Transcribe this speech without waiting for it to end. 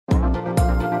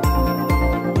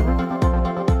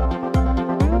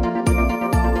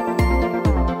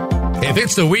If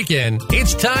it's the weekend,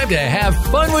 it's time to have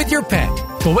fun with your pet.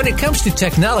 But when it comes to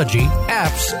technology,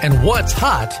 apps, and what's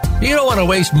hot, you don't want to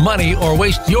waste money or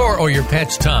waste your or your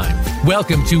pet's time.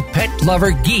 Welcome to Pet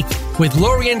Lover Geek with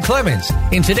Lorian Clemens.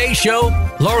 In today's show,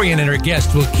 Lorian and her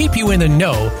guests will keep you in the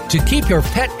know to keep your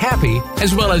pet happy,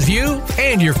 as well as you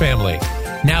and your family.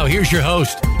 Now here's your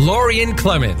host, Lorian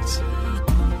Clemens.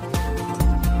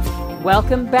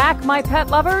 Welcome back, my pet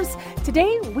lovers.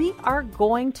 Today, we are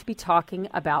going to be talking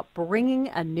about bringing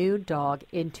a new dog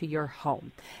into your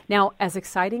home. Now, as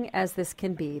exciting as this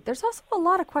can be, there's also a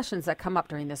lot of questions that come up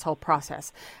during this whole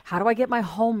process. How do I get my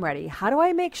home ready? How do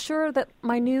I make sure that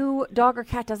my new dog or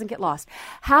cat doesn't get lost?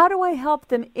 How do I help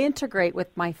them integrate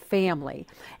with my family?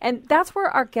 And that's where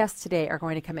our guests today are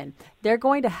going to come in. They're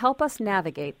going to help us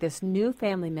navigate this new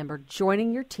family member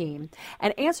joining your team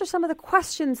and answer some of the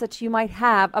questions that you might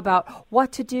have about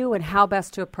what to do and how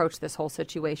best to approach this whole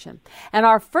situation. And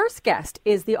our first guest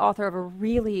is the author of a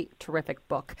really terrific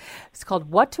book. It's called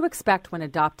What to Expect When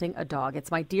Adopting a Dog. It's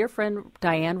my dear friend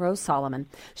Diane Rose Solomon.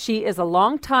 She is a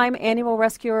longtime animal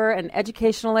rescuer and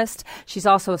educationalist. She's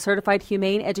also a certified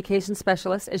humane education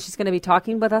specialist, and she's going to be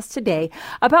talking with us today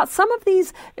about some of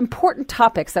these important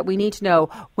topics that we need to know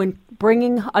when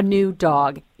bringing a new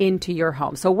dog into your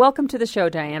home. So welcome to the show,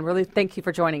 Diane. Really thank you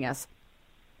for joining us.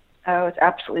 Oh, it's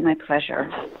absolutely my pleasure.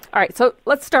 All right, so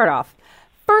let's start off.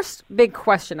 First big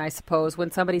question, I suppose,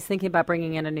 when somebody's thinking about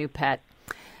bringing in a new pet.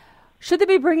 Should they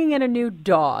be bringing in a new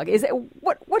dog?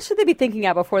 What should they be thinking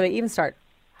of before they even start?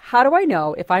 How do I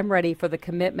know if I'm ready for the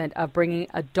commitment of bringing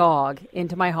a dog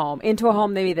into my home, into a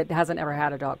home maybe that hasn't ever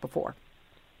had a dog before?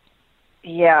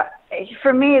 Yeah,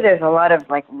 for me, there's a lot of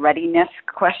readiness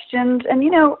questions. And,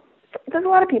 there's a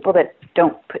lot of people that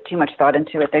don't put too much thought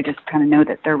into it. They just kind of know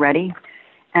that they're ready.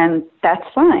 And that's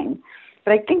fine.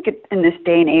 But I think in this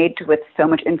day and age with so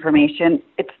much information,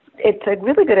 it's a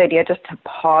really good idea just to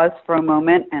pause for a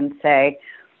moment and say,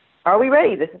 are we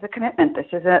ready? This is a commitment. This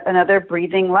is another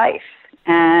breathing life,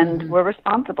 and we're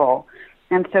responsible.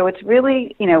 And so it's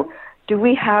really, do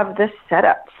we have the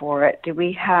setup for it? Do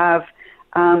we have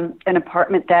an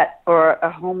apartment or a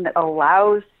home that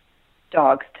allows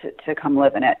dogs to come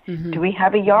live in it? Mm-hmm. Do we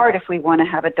have a yard if we want to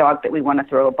have a dog that we want to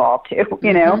throw a ball to?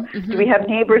 Do we have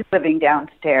neighbors living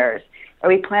downstairs? Are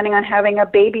we planning on having a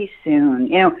baby soon?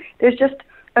 There's just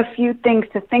a few things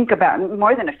to think about,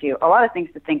 more than a lot of things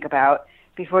to think about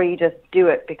before you just do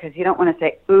it, because you don't want to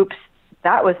say, oops,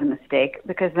 that was a mistake,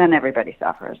 because then everybody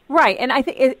suffers. Right. And I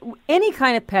think any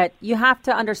kind of pet, you have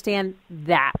to understand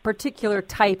that particular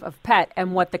type of pet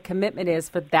and what the commitment is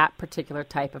for that particular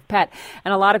type of pet.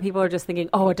 And a lot of people are just thinking,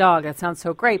 oh, a dog, that sounds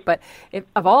so great. But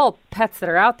of all pets that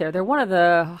are out there, they're one of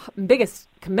the biggest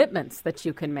commitments that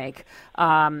you can make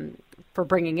for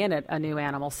bringing in a new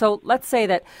animal. So let's say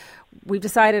that we've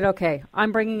decided, okay,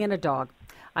 I'm bringing in a dog.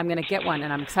 I'm going to get one,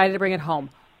 and I'm excited to bring it home.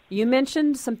 You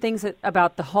mentioned some things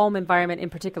about the home environment in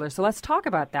particular. So let's talk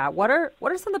about that. What are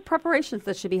some of the preparations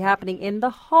that should be happening in the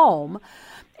home?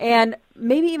 And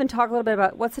maybe even talk a little bit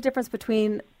about what's the difference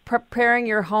between preparing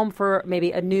your home for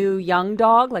maybe a new young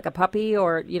dog, like a puppy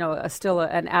or,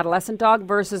 an adolescent dog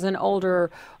versus an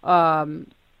older,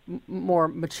 more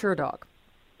mature dog.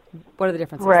 What are the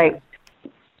differences? Right. There?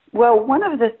 Well, one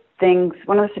of the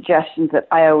suggestions that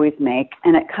I always make,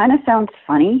 and it kind of sounds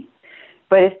funny,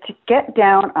 but it's to get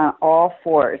down on all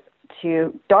fours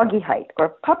to doggy height or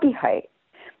puppy height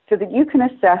so that you can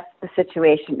assess the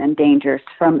situation and dangers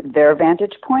from their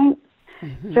vantage point.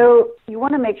 Mm-hmm. So you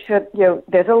want to make sure,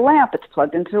 there's a lamp that's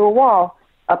plugged into a wall.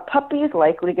 A puppy is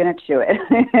likely going to chew it,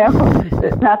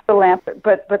 not the lamp,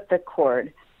 but the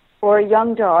cord. Or a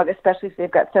young dog, especially if they've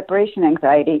got separation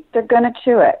anxiety, they're going to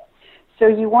chew it. So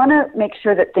you want to make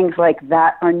sure that things like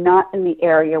that are not in the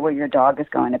area where your dog is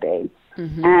going to be.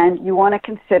 Mm-hmm. And you want to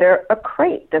consider a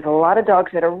crate. There's a lot of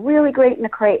dogs that are really great in a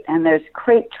crate, and there's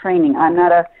crate training. I'm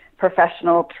not a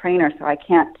professional trainer, so I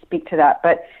can't speak to that.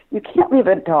 But you can't leave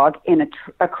a dog in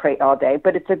a crate all day,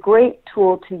 but it's a great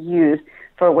tool to use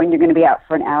for when you're going to be out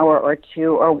for an hour or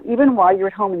two, or even while you're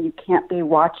at home and you can't be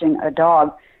watching a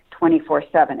dog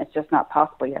 24/7. It's just not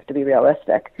possible. You have to be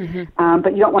realistic. Mm-hmm.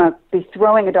 But you don't want to be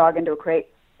throwing a dog into a crate.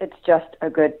 It's just a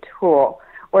good tool.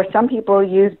 Or some people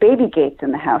use baby gates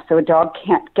in the house so a dog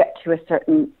can't get to a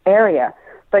certain area.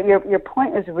 But your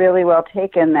point is really well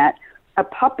taken that a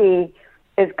puppy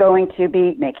is going to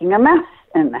be making a mess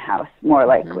in the house more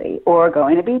likely, or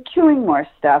going to be chewing more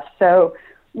stuff. So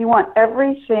you want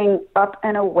everything up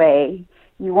and away.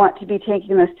 You want to be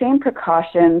taking the same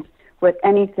precautions with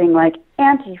anything like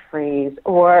antifreeze,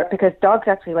 or because dogs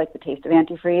actually like the taste of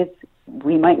antifreeze.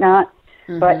 We might not.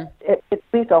 But it's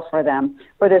lethal for them.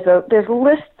 Or there's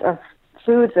lists of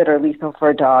foods that are lethal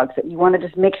for dogs that you want to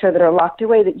just make sure that are locked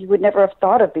away that you would never have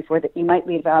thought of before that you might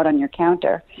leave out on your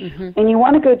counter. And you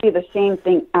want to go do the same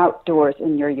thing outdoors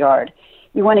in your yard.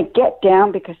 You want to get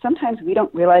down because sometimes we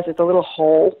don't realize there's a little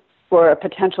hole or a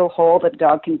potential hole that a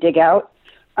dog can dig out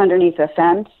underneath a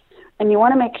fence. And you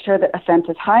want to make sure that a fence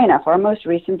is high enough. Our most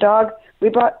recent dog, we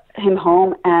brought him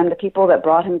home, and the people that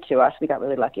brought him to us, we got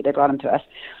really lucky, they brought him to us.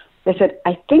 They said,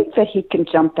 I think that he can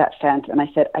jump that fence. And I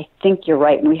said, I think you're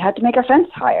right. And we had to make our fence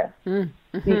higher. These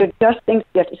are just things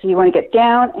you have to, so you want to get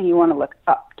down and you want to look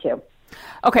up too.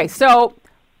 Okay, so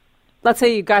let's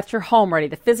say you got your home ready.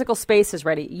 The physical space is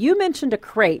ready. You mentioned a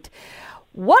crate.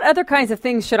 What other kinds of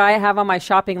things should I have on my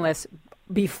shopping list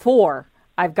before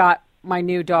I've got my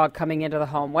new dog coming into the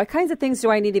home? What kinds of things do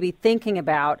I need to be thinking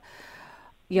about?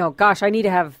 I need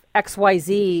to have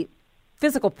XYZ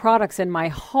physical products in my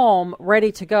home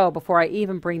ready to go before I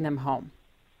even bring them home.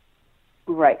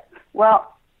 Right.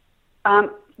 Well,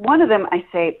 one of them I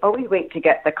say, always wait to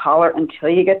get the collar until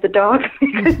you get the dog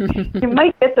because you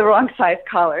might get the wrong size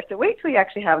collar. So wait till you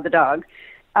actually have the dog.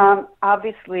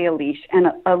 Obviously a leash,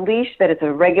 and a leash that is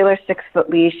a regular 6-foot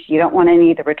leash. You don't want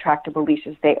any of the retractable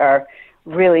leashes. They are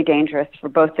really dangerous for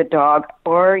both the dog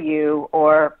or you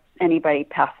or anybody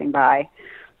passing by.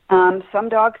 Some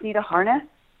dogs need a harness.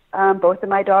 Both of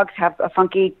my dogs have a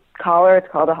funky collar. It's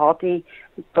called a halty.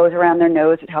 It goes around their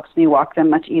nose. It helps me walk them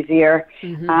much easier.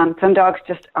 Some dogs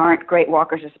just aren't great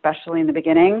walkers, especially in the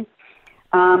beginning.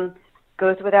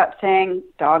 Goes without saying,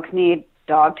 dogs need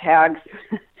dog tags,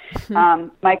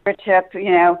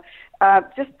 microchip,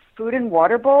 just food and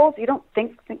water bowls. You don't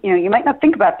think, you might not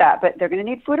think about that, but they're going to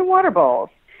need food and water bowls.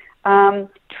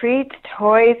 Treats,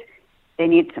 toys. They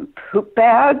need some poop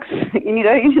bags. You need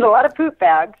a lot of poop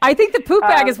bags. I think the poop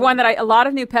bag is one that a lot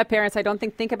of new pet parents I don't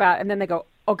think about, and then they go,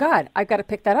 oh, God, I've got to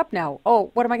pick that up now.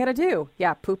 Oh, what am I going to do?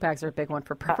 Yeah, poop bags are a big one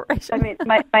for preparation. I mean,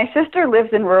 my sister lives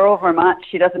in rural Vermont.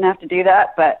 She doesn't have to do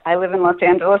that, but I live in Los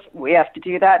Angeles. We have to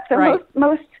do that. So right.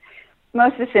 most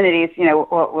vicinities,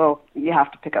 you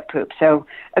have to pick up poop. So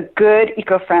a good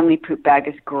eco-friendly poop bag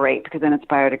is great because then it's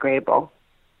biodegradable.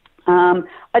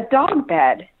 A dog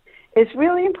bed is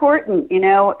really important.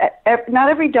 Not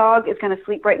every dog is going to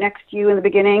sleep right next to you in the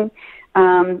beginning.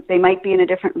 They might be in a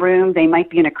different room. They might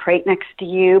be in a crate next to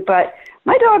you. But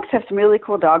my dogs have some really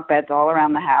cool dog beds all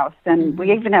around the house. And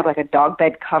we even have like a dog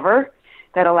bed cover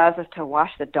that allows us to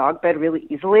wash the dog bed really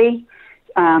easily.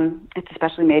 It's a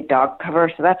specially made dog cover,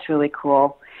 so that's really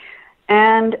cool.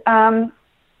 And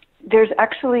there's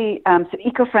actually some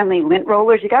eco-friendly lint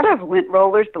rollers. You got to have lint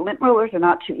rollers. The lint rollers are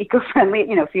not too eco-friendly,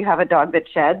 if you have a dog that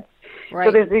sheds. Right.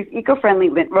 So there's these eco-friendly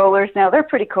lint rollers. Now, they're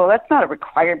pretty cool. That's not a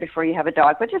required before you have a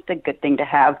dog, but just a good thing to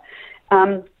have.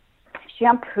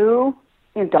 Shampoo,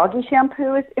 doggy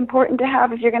shampoo is important to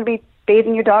have if you're going to be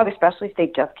bathing your dog, especially if they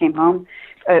just came home.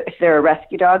 If they're a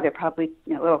rescue dog, they're probably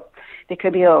they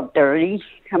could be a little dirty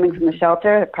coming from the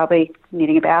shelter. They're probably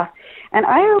needing a bath. And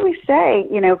I always say,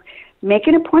 make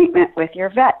an appointment with your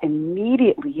vet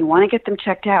immediately. You want to get them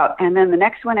checked out. And then the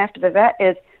next one after the vet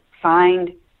is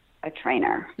find a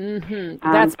trainer.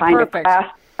 That's find perfect. A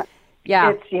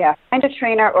class. Find a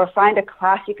trainer or find a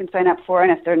class you can sign up for.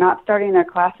 And if they're not starting their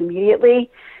class immediately,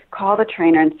 call the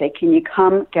trainer and say, can you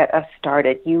come get us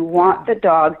started? You want the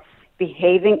dog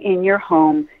behaving in your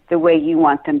home the way you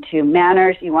want them to.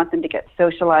 Manners, you want them to get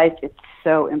socialized. It's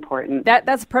so important.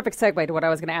 That's a perfect segue to what I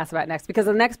was going to ask about next, because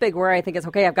the next big worry I think is,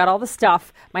 okay, I've got all the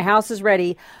stuff, my house is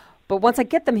ready, but once I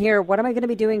get them here, what am I going to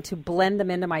be doing to blend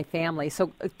them into my family?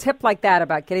 So a tip like that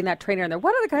about getting that trainer in there.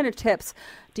 What other kind of tips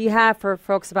do you have for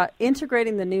folks about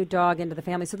integrating the new dog into the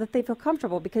family so that they feel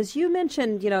comfortable? Because you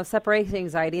mentioned, separation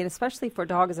anxiety, and especially for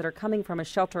dogs that are coming from a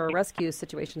shelter or rescue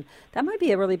situation, that might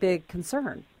be a really big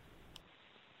concern.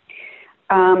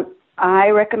 I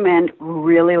recommend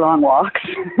really long walks,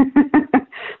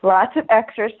 lots of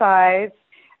exercise.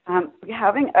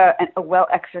 Having a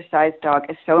well-exercised dog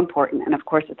is so important, and of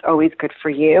course it's always good for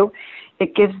you.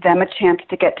 It gives them a chance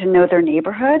to get to know their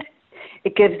neighborhood.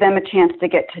 It gives them a chance to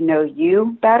get to know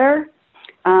you better.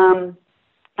 And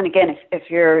again, if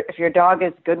your dog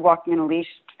is good walking on a leash,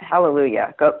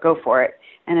 hallelujah, go for it.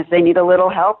 And if they need a little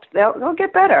help, they'll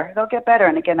get better. They'll get better.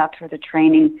 And again, that's where the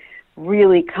training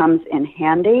really comes in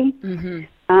handy.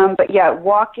 But yeah,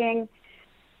 walking.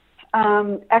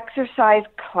 Exercise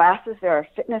classes, there are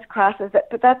fitness classes,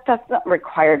 but that's not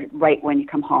required right when you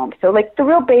come home. So like the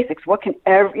real basics, what can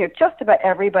just about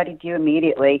everybody do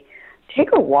immediately? Take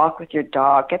a walk with your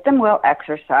dog, get them well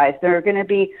exercised. They're going to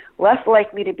be less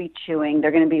likely to be chewing.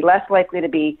 They're going to be less likely to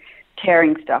be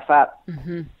tearing stuff up.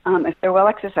 If they're well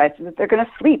exercised, they're going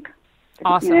to sleep.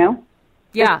 Awesome.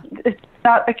 Yeah.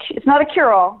 it's not a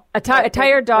cure-all. A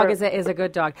tired dog is a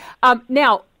good dog.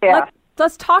 Now,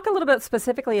 let's talk a little bit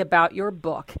specifically about your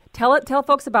book. Tell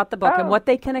folks about the book and what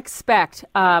they can expect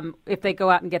if they go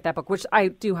out and get that book, which I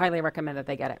do highly recommend that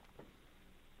they get it.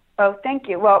 Oh, thank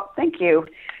you. Well, thank you.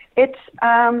 It's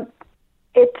 5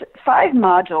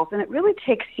 modules, and it really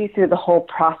takes you through the whole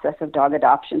process of dog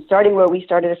adoption, starting where we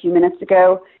started a few minutes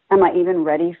ago. Am I even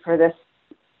ready for this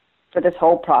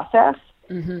whole process?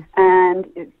 Mm-hmm. And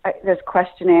there's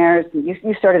questionnaires.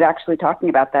 You started actually talking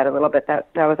about that a little bit. That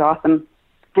was awesome.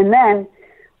 And then,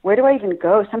 where do I even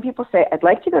go? Some people say, I'd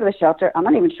like to go to the shelter. I'm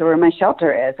not even sure where my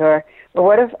shelter is. Or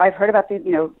what if I've heard about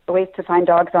the ways to find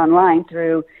dogs online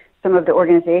through some of the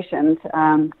organizations.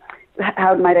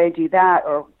 How might I do that?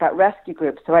 Or about rescue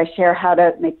groups. So I share how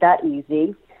to make that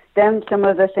easy. Then some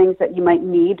of the things that you might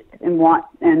need and want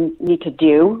and need to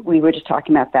do. We were just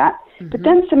talking about that. Mm-hmm. But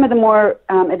then some of the more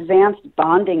advanced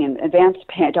bonding and advanced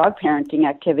dog parenting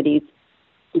activities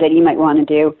that you might want to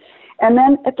do. And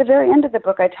then at the very end of the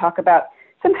book, I talk about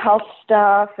some health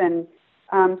stuff and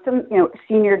some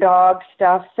senior dog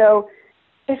stuff. So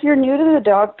if you're new to the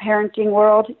dog parenting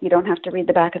world, you don't have to read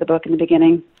the back of the book in the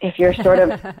beginning. If you're sort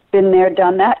of been there,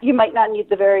 done that, you might not need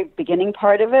the very beginning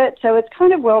part of it. So it's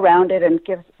kind of well-rounded and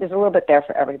there's a little bit there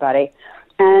for everybody.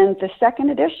 And the second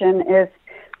edition is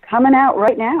coming out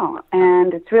right now,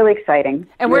 and it's really exciting.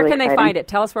 And where can they find it?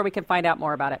 Tell us where we can find out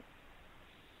more about it.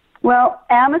 Well,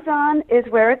 Amazon is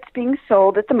where it's being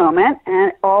sold at the moment,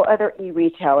 and all other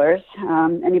e-retailers.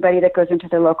 Anybody that goes into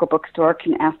their local bookstore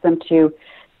can ask them to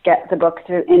get the book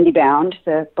through IndieBound.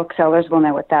 The booksellers will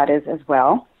know what that is as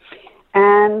well.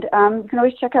 And you can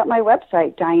always check out my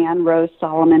website,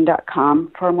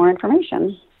 DianeRoseSolomon.com, for more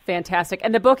information. Fantastic.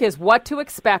 And the book is What to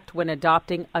Expect When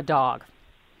Adopting a Dog.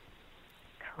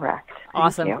 Correct.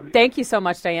 Awesome. Thank you so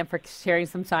much, Diane, for sharing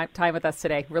some time with us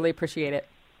today. Really appreciate it.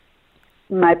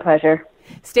 My pleasure.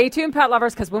 Stay tuned, pet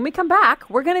lovers, because when we come back,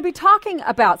 we're going to be talking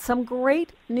about some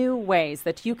great new ways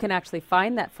that you can actually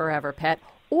find that forever pet,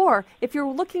 or if you're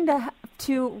looking to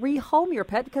rehome your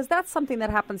pet, because that's something that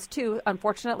happens too,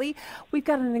 unfortunately, we've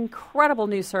got an incredible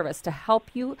new service to help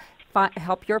you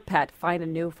help your pet find a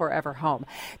new forever home.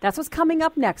 That's what's coming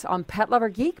up next on Pet Lover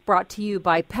Geek, brought to you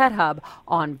by Pet Hub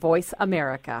on Voice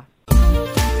America.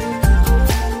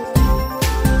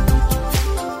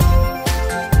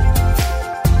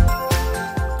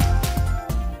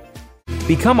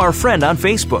 Become our friend on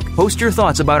Facebook. Post your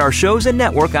thoughts about our shows and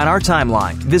network on our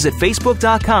timeline. Visit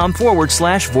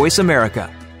Facebook.com/Voice America.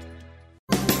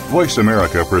 Voice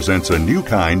America presents a new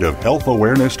kind of health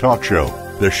awareness talk show,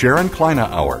 the Sharon Kleine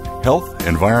Hour, Health,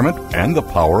 Environment, and the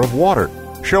Power of Water.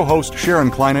 Show host Sharon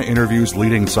Kleine interviews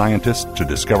leading scientists to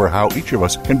discover how each of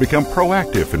us can become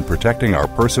proactive in protecting our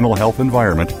personal health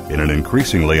environment in an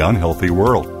increasingly unhealthy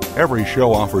world. Every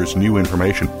show offers new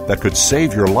information that could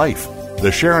save your life.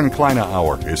 The Sharon Kleine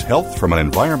Hour is health from an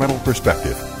environmental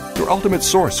perspective, your ultimate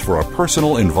source for a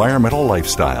personal environmental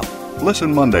lifestyle.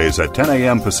 Listen Mondays at 10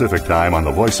 a.m. Pacific Time on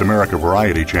the Voice America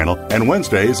Variety Channel and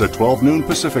Wednesdays at 12 noon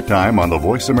Pacific Time on the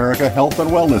Voice America Health and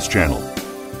Wellness Channel.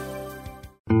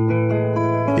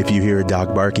 If you hear a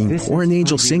dog barking or an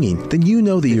angel singing, then you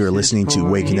know that you are listening to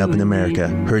Waking Up in America.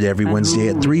 Heard every Wednesday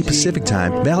at 3 Pacific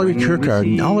Time, Valerie Kirkard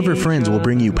and all of her friends will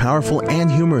bring you powerful and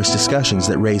humorous discussions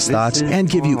that raise thoughts and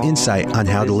give you insight on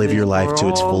how to live your life to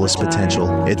its fullest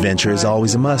potential. Adventure is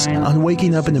always a must on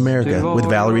Waking Up in America with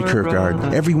Valerie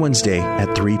Kirkard every Wednesday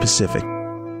at 3 Pacific.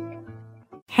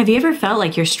 Have you ever felt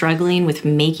like you're struggling with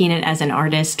making it as an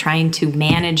artist, trying to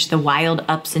manage the wild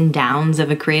ups and downs of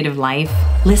a creative life?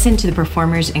 Listen to the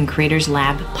Performers and Creators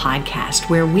Lab podcast,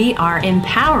 where we are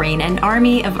empowering an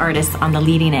army of artists on the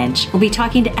leading edge. We'll be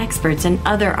talking to experts and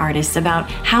other artists about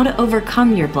how to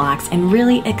overcome your blocks and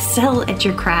really excel at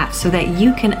your craft so that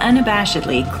you can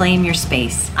unabashedly claim your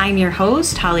space. I'm your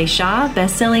host, Holly Shaw,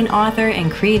 best-selling author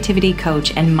and creativity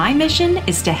coach, and my mission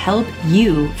is to help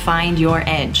you find your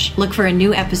edge. Look for a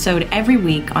new episode every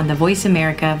week on the Voice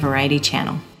America Variety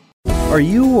Channel. Are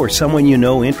you or someone you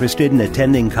know interested in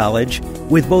attending college?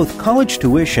 With both college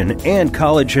tuition and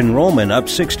college enrollment up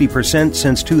 60%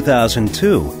 since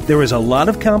 2002, there is a lot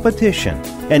of competition,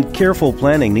 and careful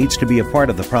planning needs to be a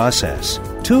part of the process.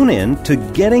 Tune in to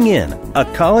Getting In, a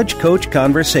college coach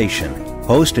conversation,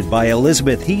 hosted by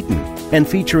Elizabeth Heaton and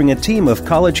featuring a team of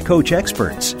college coach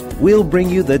experts. We'll bring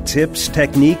you the tips,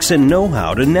 techniques, and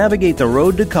know-how to navigate the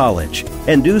road to college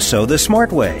and do so the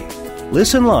smart way.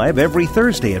 Listen live every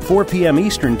Thursday at 4 p.m.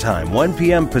 Eastern Time, 1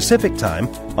 p.m. Pacific Time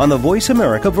on the Voice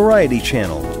America Variety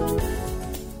Channel.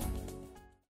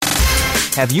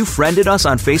 Have you friended us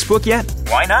on Facebook yet?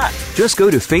 Why not? Just go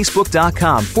to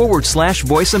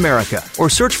facebook.com/Voice America or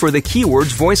search for the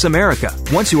keywords Voice America.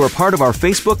 Once you are part of our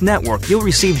Facebook network, you'll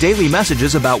receive daily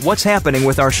messages about what's happening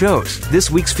with our shows, this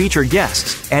week's featured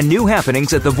guests, and new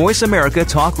happenings at the Voice America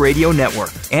Talk Radio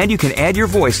Network. And you can add your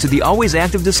voice to the always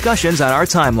active discussions on our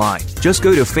timeline. Just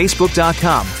go to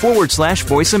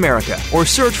facebook.com/Voice America or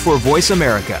search for Voice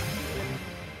America.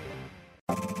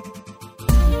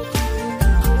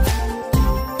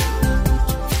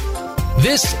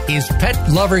 This is Pet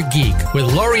Lover Geek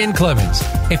with Lorian Clemens.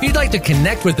 If you'd like to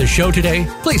connect with the show today,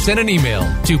 please send an email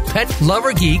to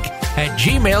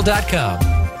petlovergeek@gmail.com.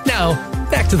 Now,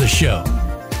 back to the show.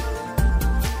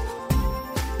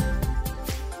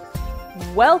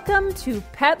 Welcome to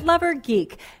Pet Lover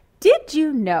Geek. Did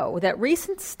you know that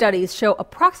recent studies show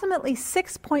approximately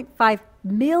 6.5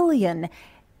 million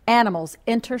animals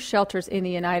enter shelters in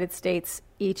the United States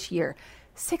each year?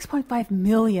 6.5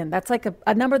 million. That's like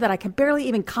a number that I can barely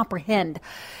even comprehend.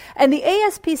 And the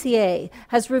ASPCA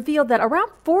has revealed that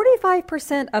around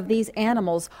 45% of these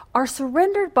animals are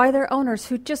surrendered by their owners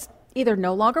who just either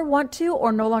no longer want to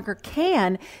or no longer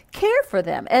can care for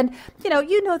them. And,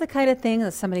 you know the kind of thing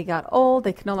that somebody got old,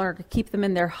 they can no longer keep them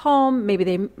in their home.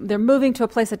 Maybe they're moving to a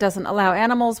place that doesn't allow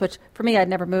animals, which for me, I'd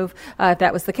never move if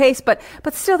that was the case. But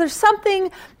still, there's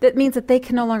something that means that they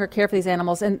can no longer care for these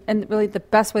animals. And really the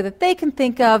best way that they can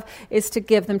think of is to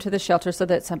give them to the shelter so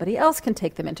that somebody else can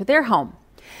take them into their home.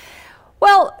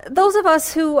 Well, those of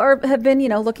us who have been,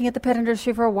 looking at the pet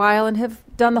industry for a while and have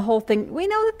done the whole thing, we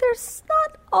know that there's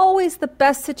not always the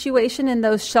best situation in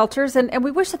those shelters, and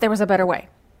we wish that there was a better way.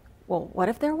 Well, what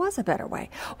if there was a better way?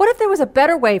 What if there was a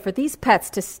better way for these pets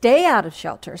to stay out of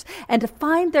shelters and to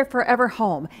find their forever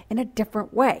home in a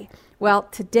different way? Well,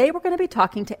 today we're going to be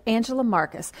talking to Angela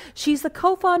Marcus. She's the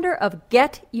co-founder of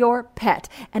Get Your Pet,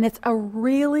 and it's a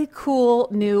really cool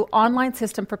new online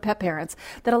system for pet parents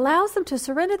that allows them to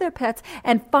surrender their pets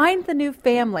and find the new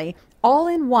family all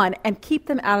in one and keep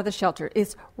them out of the shelter.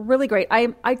 It's really great.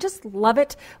 I just love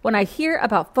it when I hear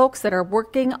about folks that are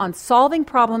working on solving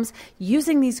problems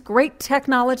using these great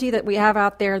technology that we have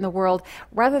out there in the world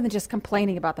rather than just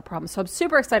complaining about the problem. So I'm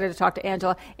super excited to talk to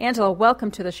Angela. Angela,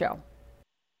 welcome to the show.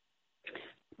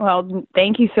 Well,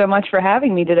 thank you so much for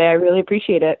having me today. I really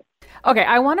appreciate it. Okay,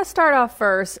 I want to start off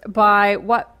first by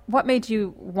what made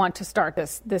you want to start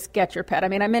this Get Your Pet? I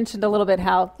mean, I mentioned a little bit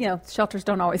how, shelters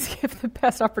don't always give the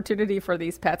best opportunity for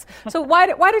these pets. So why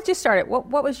did you start it?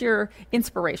 What was your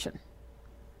inspiration?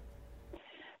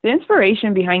 The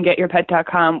inspiration behind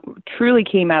GetYourPet.com truly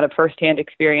came out of firsthand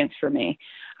experience for me.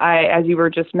 As you were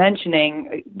just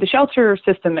mentioning, the shelter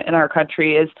system in our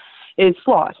country is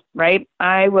flawed, right?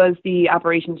 I was the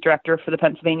operations director for the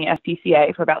Pennsylvania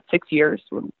SPCA for about 6 years.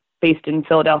 We're based in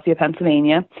Philadelphia,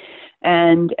 Pennsylvania.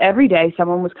 And every day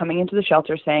someone was coming into the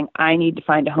shelter saying, I need to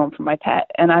find a home for my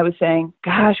pet. And I was saying,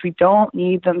 gosh, we don't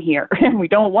need them here. We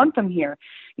don't want them here.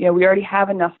 We already have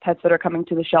enough pets that are coming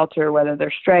to the shelter, whether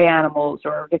they're stray animals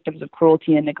or victims of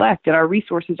cruelty and neglect, and our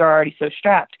resources are already so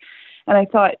strapped. And I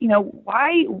thought,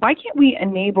 why can't we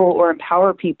enable or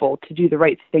empower people to do the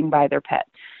right thing by their pet?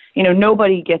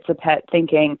 Nobody gets a pet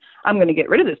thinking, I'm going to get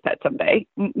rid of this pet someday.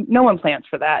 No one plans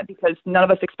for that because none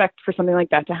of us expect for something like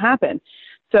that to happen.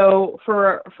 So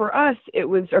for us,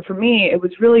 for me, it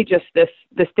was really just this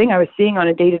thing I was seeing on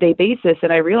a day-to-day basis.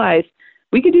 And I realized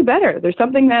we could do better. There's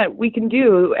something that we can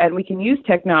do, and we can use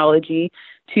technology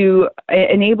to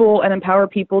enable and empower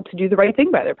people to do the right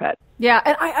thing by their pet. Yeah,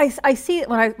 and I see it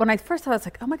when I first thought, it's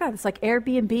like, oh my God, it's like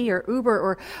Airbnb or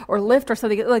Uber or Lyft or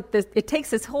something like this. It takes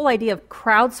this whole idea of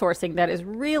crowdsourcing that is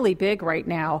really big right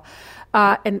now,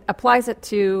 and applies it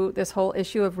to this whole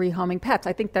issue of rehoming pets.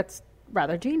 I think that's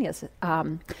rather genius.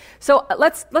 So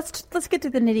let's get to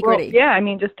the nitty gritty. Well, yeah, I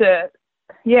mean, just to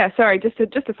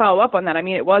follow up on that. I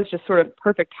mean, it was just sort of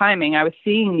perfect timing. I was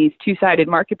seeing these two-sided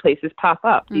marketplaces pop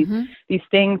up. Mm-hmm. These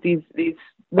things, these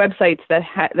websites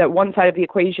that one side of the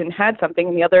equation had something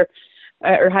and the other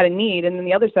or had a need, and then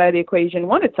the other side of the equation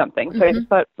wanted something. So Mm-hmm. I just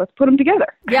thought, let's put them together.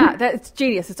 Yeah, that's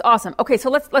genius. It's awesome. Okay, so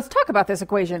let's talk about this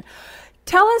equation.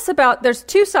 Tell us there's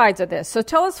two sides of this. So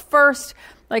tell us first,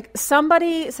 like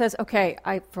somebody says, okay,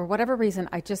 for whatever reason,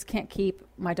 I just can't keep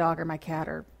my dog or my cat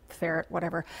or ferret,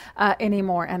 whatever,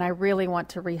 anymore, and I really want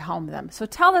to rehome them. So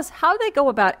tell us how they go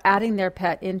about adding their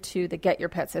pet into the Get Your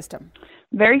Pet system.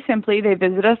 Very simply, they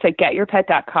visit us at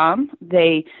getyourpet.com.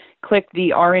 They click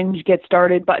the orange Get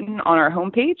Started button on our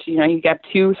homepage. You get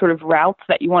two sort of routes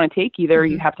that you want to take. Either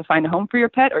you have to find a home for your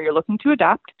pet or you're looking to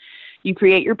adopt. You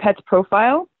create your pet's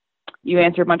profile. You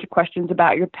answer a bunch of questions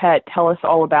about your pet. Tell us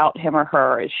all about him or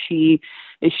her. Is she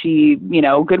Is she,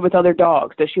 good with other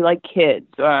dogs? Does she like kids?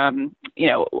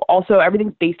 Also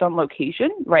everything's based on location,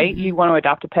 right? You want to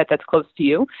adopt a pet that's close to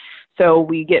you. So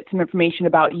we get some information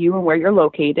about you and where you're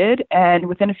located. And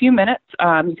within a few minutes,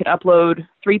 you can upload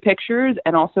 3 pictures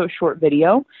and also a short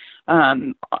video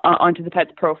onto the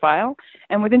pet's profile.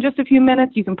 And within just a few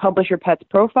minutes, you can publish your pet's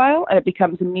profile, and it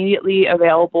becomes immediately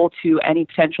available to any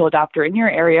potential adopter in your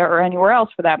area or anywhere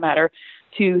else for that matter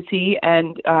to see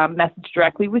and message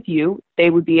directly with you.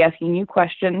 They would be asking you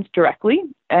questions directly,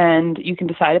 and you can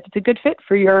decide if it's a good fit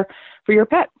for your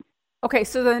pet. Okay,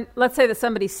 so then let's say that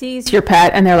somebody sees your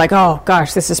pet and they're like, oh,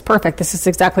 gosh, this is perfect. This is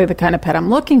exactly the kind of pet I'm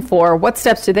looking for. What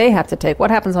steps do they have to take? What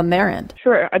happens on their end?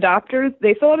 Sure. Adopters,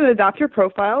 they fill out an adopter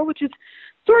profile, which is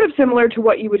sort of similar to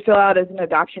what you would fill out as an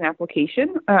adoption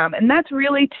application. And that's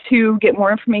really to get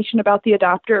more information about the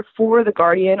adopter for the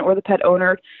guardian or the pet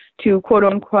owner to, quote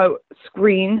unquote,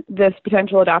 screen this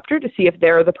potential adopter to see if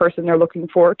they're the person they're looking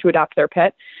for to adopt their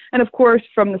pet. And of course,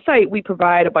 from the site, we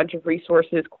provide a bunch of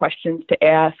resources, questions to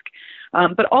ask.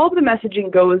 But all of the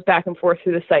messaging goes back and forth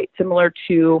through the site, similar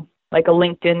to like a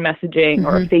LinkedIn messaging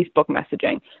or a Facebook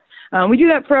messaging. We do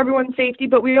that for everyone's safety,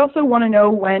 but we also want to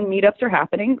know when meetups are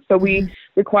happening. So we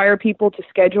require people to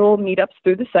schedule meetups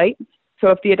through the site. So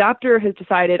if the adopter has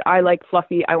decided, I like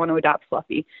Fluffy, I want to adopt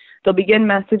Fluffy, they'll begin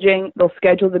messaging, they'll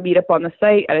schedule the meetup on the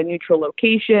site at a neutral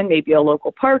location, maybe a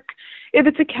local park. If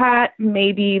it's a cat,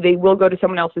 maybe they will go to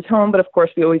someone else's home, but of course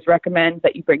we always recommend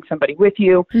that you bring somebody with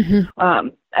you.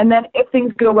 And then if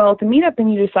things go well at the meetup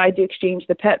and you decide to exchange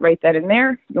the pet right then and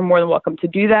there, you're more than welcome to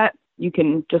do that. You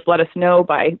can just let us know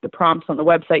by the prompts on the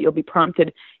website. You'll be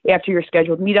prompted after your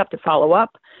scheduled meetup to follow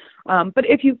up. But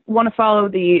if you want to follow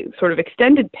the sort of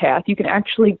extended path, you can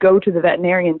actually go to the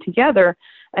veterinarian together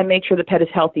and make sure the pet is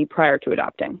healthy prior to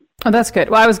adopting. Oh, that's good.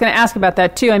 Well, I was going to ask about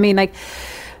that too. I mean, like,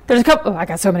 there's a couple. Oh, I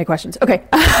got so many questions. Okay.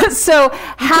 So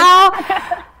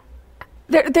how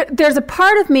there's a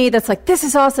part of me that's like, this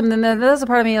is awesome. And then there's a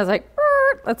part of me that's like,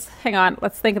 let's hang on.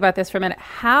 Let's think about this for a minute.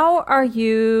 How are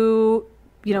you,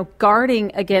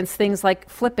 guarding against things like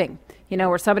flipping,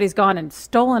 where somebody's gone and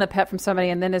stolen a pet from somebody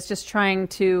and then is just trying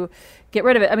to get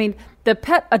rid of it? I mean, the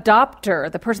pet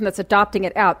adopter, the person that's adopting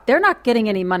it out, they're not getting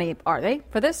any money, are they,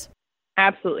 for this?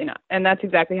 Absolutely not. And that's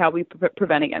exactly how we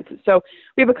prevent against it. So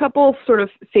we have a couple sort of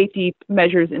safety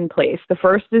measures in place. The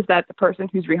first is that the person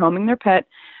who's rehoming their pet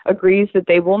agrees that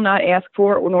they will not ask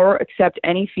for nor accept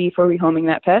any fee for rehoming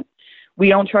that pet. We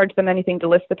don't charge them anything to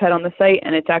list the pet on the site,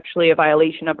 and it's actually a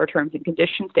violation of our terms and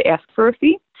conditions to ask for a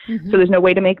fee. So there's no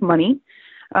way to make money.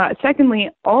 Secondly,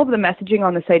 all of the messaging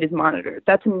on the site is monitored.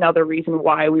 That's another reason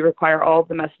why we require all of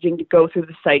the messaging to go through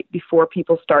the site before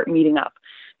people start meeting up.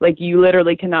 Like, you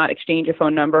literally cannot exchange a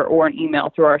phone number or an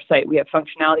email through our site. We have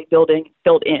functionality built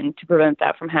in to prevent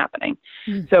that from happening.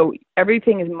 So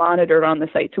everything is monitored on the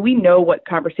site. So we know what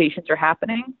conversations are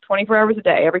happening 24 hours a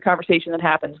day. Every conversation that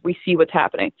happens, we see what's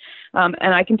happening.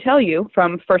 And I can tell you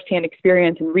from firsthand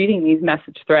experience in reading these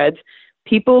message threads,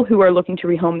 people who are looking to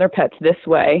rehome their pets this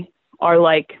way are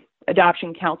like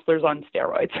adoption counselors on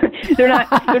steroids. They're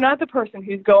not the person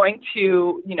who's going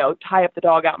to, tie up the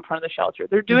dog out in front of the shelter.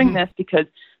 They're doing this because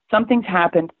something's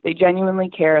happened. They genuinely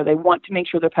care. They want to make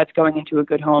sure their pet's going into a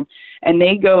good home. And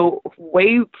they go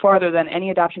way farther than any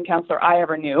adoption counselor I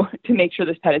ever knew to make sure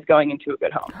this pet is going into a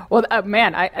good home. Well,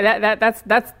 man,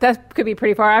 that could be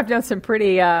pretty far. I've known some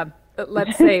pretty,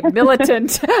 let's say,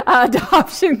 militant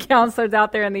adoption counselors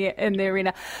out there in the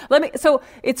arena. So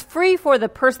it's free for the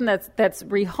person that's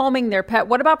rehoming their pet.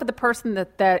 What about for the person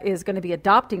that is going to be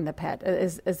adopting the pet?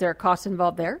 Is there a cost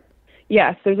involved there?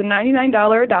 Yes, there's a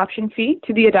 $99 adoption fee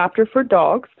to the adopter for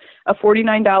dogs, a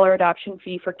 $49 adoption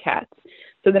fee for cats.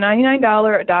 So the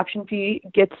 $99 adoption fee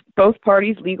gets both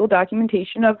parties legal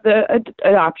documentation of the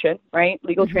adoption, right?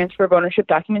 Legal transfer of ownership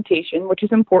documentation, which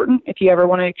is important if you ever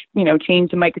want to,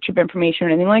 change the microchip information or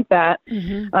anything like that.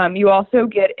 You also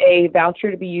get a voucher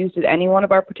to be used at any one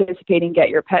of our participating Get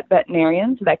Your Pet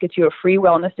veterinarians. That gets you a free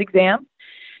wellness exam.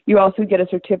 You also get a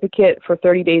certificate for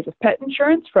 30 days of pet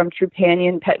insurance from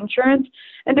Trupanion Pet Insurance.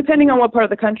 And depending on what part of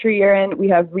the country you're in, we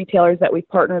have retailers that we've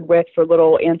partnered with for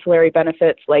little ancillary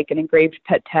benefits like an engraved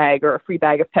pet tag or a free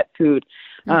bag of pet food.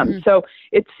 So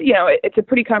it's a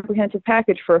pretty comprehensive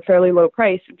package for a fairly low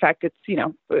price. In fact, it's,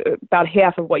 about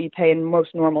half of what you pay in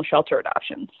most normal shelter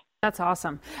adoptions. That's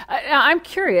awesome. I'm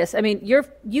curious. I mean,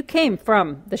 you came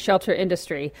from the shelter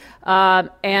industry,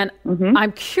 and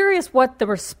I'm curious what the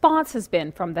response has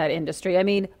been from that industry. I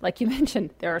mean, like you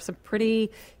mentioned, there are some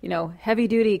pretty,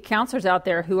 heavy-duty counselors out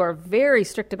there who are very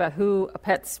strict about who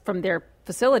pets from their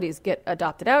facilities get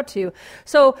adopted out to.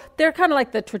 So they're kind of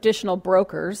like the traditional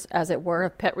brokers, as it were,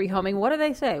 of pet rehoming. What do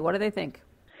they say? What do they think?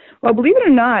 Well, believe it or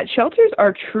not, shelters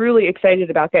are truly excited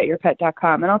about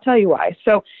GetYourPet.com, and I'll tell you why.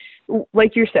 So,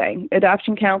 like you're saying,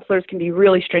 adoption counselors can be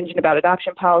really stringent about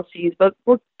adoption policies, but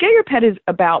Get Your Pet is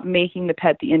about making the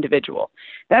pet the individual.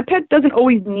 That pet doesn't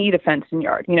always need a fenced-in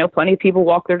yard. Plenty of people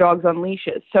walk their dogs on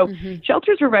leashes. So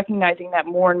shelters are recognizing that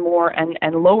more and more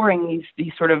and lowering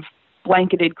these sort of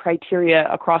blanketed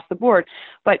criteria across the board.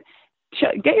 But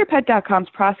GetYourPet.com's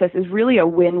process is really a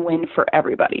win-win for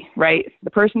everybody, right? The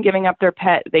person giving up their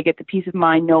pet, they get the peace of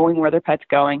mind knowing where their pet's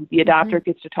going. The adopter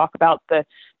gets to talk about the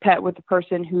pet with the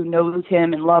person who knows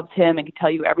him and loves him and can tell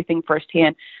you everything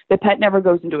firsthand. The pet never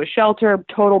goes into a shelter,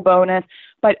 total bonus.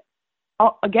 But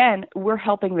again, we're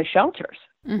helping the shelters.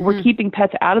 We're keeping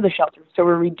pets out of the shelters, so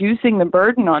we're reducing the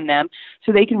burden on them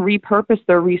so they can repurpose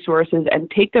their resources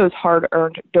and take those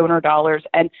hard-earned donor dollars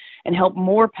and help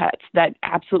more pets that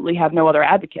absolutely have no other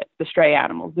advocate, the stray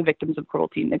animals, the victims of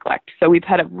cruelty and neglect. So we've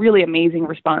had a really amazing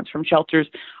response from shelters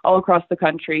all across the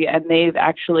country, and they've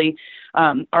actually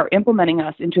are implementing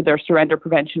us into their surrender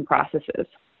prevention processes.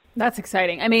 That's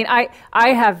exciting. I mean, I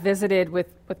have visited with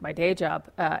my day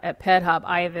job at Pet Hub.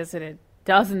 I have visited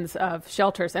dozens of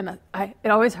shelters, and it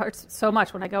always hurts so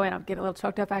much when I go in. I'm getting a little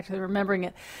choked up actually remembering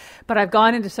it. But I've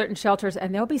gone into certain shelters,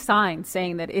 and there'll be signs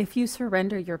saying that if you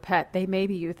surrender your pet, they may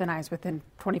be euthanized within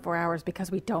 24 hours because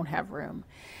we don't have room.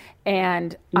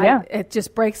 And it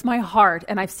just breaks my heart.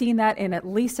 And I've seen that in at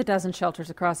least a dozen shelters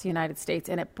across the United States,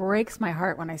 and it breaks my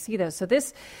heart when I see those. So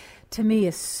this, to me,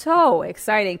 is so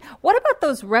exciting. What about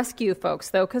those rescue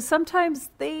folks, though? Because sometimes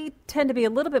they tend to be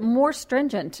a little bit more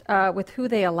stringent with who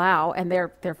they allow, and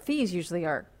their fees usually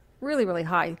are really, really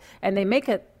high. And they make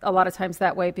it a lot of times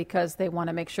that way because they want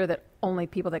to make sure that only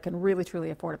people that can really,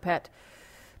 truly afford a pet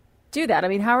do that. I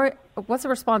mean, what's the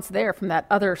response there from that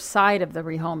other side of the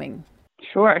rehoming?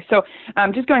 Sure. So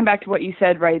just going back to what you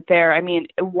said right there, I mean,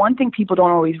 one thing people don't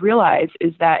always realize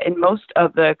is that in most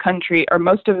of the country, or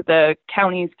most of the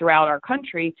counties throughout our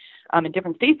country, in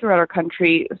different states throughout our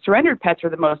country, surrendered pets are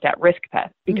the most at-risk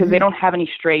pets because they don't have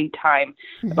any stray time.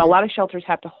 A lot of shelters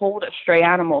have to hold a stray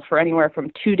animal for anywhere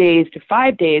from 2 days to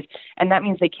 5 days, and that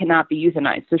means they cannot be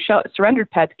euthanized. So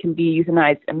surrendered pets can be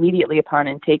euthanized immediately upon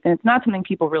intake, and it's not something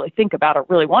people really think about or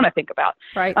really want to think about.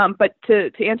 Right. But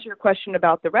to answer your question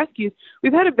about the rescues,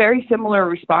 we've had a very similar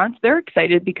response. They're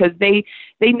excited because they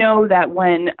know that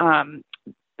when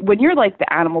you're like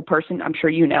the animal person, I'm sure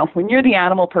you know, when you're the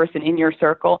animal person in your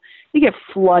circle, you get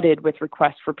flooded with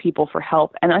requests for people for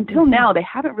help. And until now, they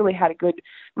haven't really had a good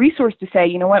resource to say,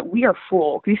 you know what, we are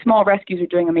full. These small rescues are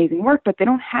doing amazing work, but they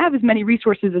don't have as many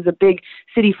resources as a big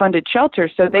city-funded shelter.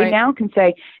 So they now can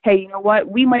say, hey, you know what,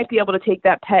 we might be able to take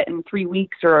that pet in 3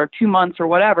 weeks or 2 months or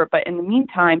whatever. But in the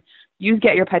meantime, use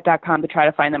GetYourPet.com to try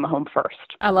to find them a home first.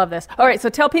 I love this. All right, so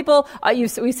tell people,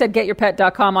 we said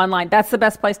GetYourPet.com online. That's the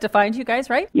best place to find you guys,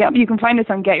 right? Yep, you can find us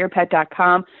on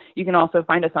GetYourPet.com. You can also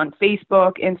find us on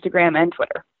Facebook, Instagram, and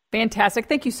Twitter. Fantastic.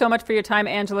 Thank you so much for your time,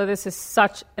 Angela. This is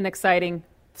such an exciting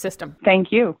system.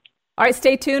 Thank you. All right,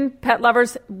 stay tuned, pet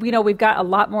lovers. We know we've got a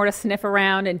lot more to sniff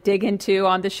around and dig into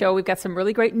on the show. We've got some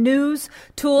really great news,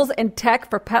 tools, and tech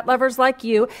for pet lovers like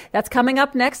you. That's coming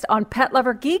up next on Pet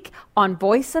Lover Geek on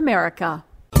Voice America.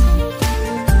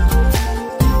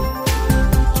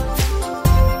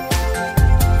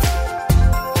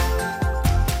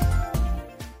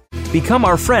 Become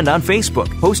our friend on Facebook.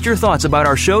 Post your thoughts about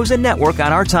our shows and network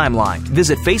on our timeline.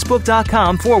 Visit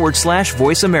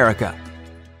facebook.com/Voice America.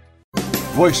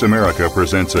 Voice America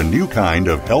presents a new kind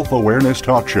of health awareness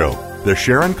talk show, the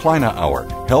Sharon Kleina Hour,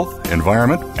 Health,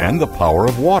 Environment, and the Power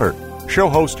of Water. Show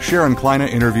host Sharon Kleina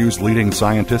interviews leading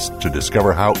scientists to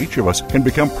discover how each of us can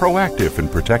become proactive in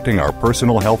protecting our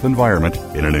personal health environment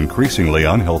in an increasingly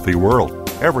unhealthy world.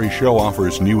 Every show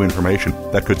offers new information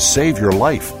that could save your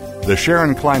life. The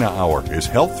Sharon Kleina Hour is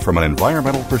health from an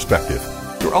environmental perspective,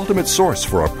 your ultimate source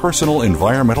for a personal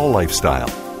environmental lifestyle.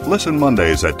 Listen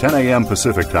Mondays at 10 a.m.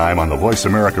 Pacific Time on the Voice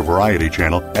America Variety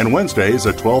Channel and Wednesdays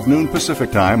at 12 noon Pacific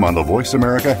Time on the Voice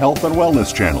America Health and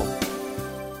Wellness Channel.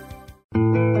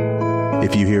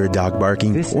 If you hear a dog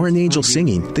barking or an angel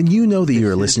singing, then you know that you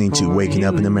are listening to Waking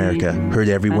Up in America. Heard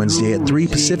every Wednesday at 3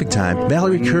 Pacific Time,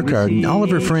 Valerie Kirkard and all of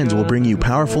her friends will bring you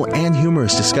powerful and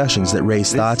humorous discussions that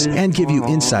raise thoughts and give you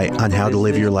insight on how to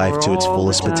live your life to its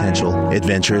fullest potential.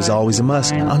 Adventure is always a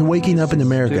must on Waking Up in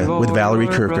America with Valerie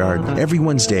Kirkard every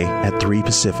Wednesday at 3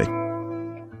 Pacific.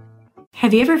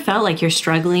 Have you ever felt like you're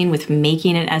struggling with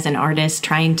making it as an artist,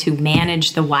 trying to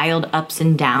manage the wild ups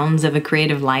and downs of a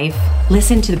creative life?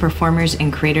 Listen to the Performers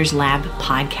and Creators Lab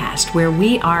podcast, where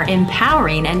we are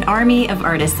empowering an army of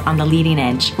artists on the leading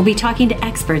edge. We'll be talking to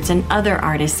experts and other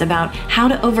artists about how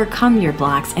to overcome your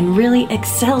blocks and really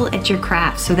excel at your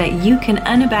craft so that you can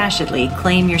unabashedly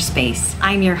claim your space.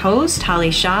 I'm your host,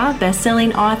 Holly Shaw,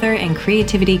 best-selling author and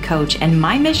creativity coach, and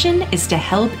my mission is to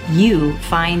help you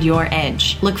find your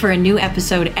edge. Look for a new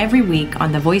episode every week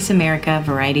on the Voice America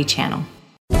Variety Channel.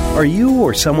 Are you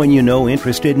or someone you know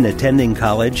interested in attending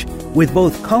college? With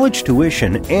both college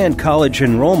tuition and college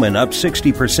enrollment up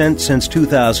 60% since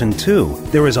 2002,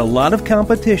 there is a lot of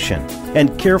competition,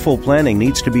 and careful planning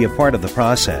needs to be a part of the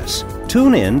process.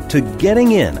 Tune in to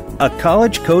Getting In, a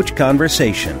college coach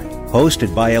conversation,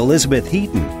 hosted by Elizabeth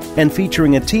Heaton and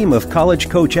featuring a team of college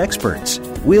coach experts.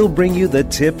 We'll bring you the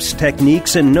tips,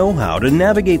 techniques, and know-how to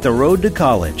navigate the road to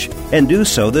college and do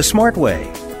so the smart way.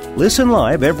 Listen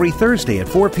live every Thursday at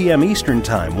 4 p.m. Eastern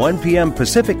Time, 1 p.m.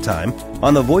 Pacific Time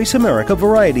on the Voice America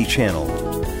Variety Channel.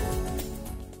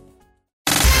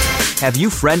 Have you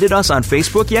friended us on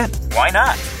Facebook yet? Why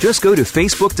not? Just go to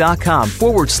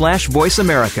facebook.com/Voice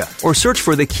America or search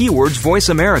for the keywords Voice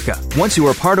America. Once you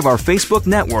are part of our Facebook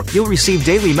network, you'll receive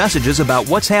daily messages about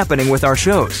what's happening with our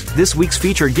shows, this week's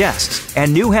featured guests,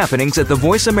 and new happenings at the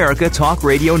Voice America Talk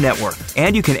Radio Network.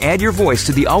 And you can add your voice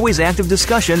to the always active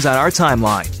discussions on our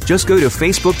timeline. Just go to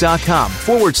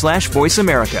facebook.com/Voice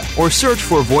America or search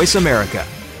for Voice America.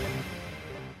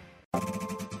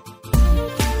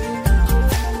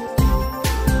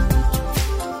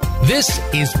 This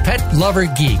is Pet Lover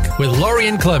Geek with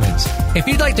Lorian Clemens. If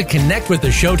you'd like to connect with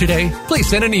the show today, please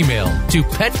send an email to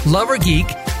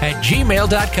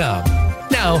petlovergeek@gmail.com.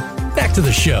 Now, back to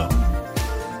the show.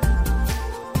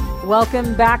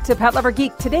 Welcome back to Pet Lover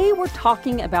Geek. Today we're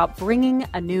talking about bringing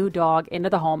a new dog into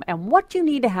the home and what you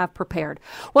need to have prepared.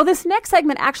 Well, this next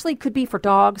segment actually could be for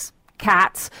dogs,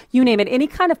 cats, you name it, any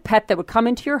kind of pet that would come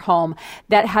into your home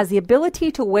that has the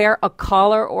ability to wear a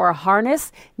collar or a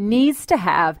harness needs to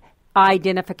have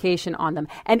identification on them.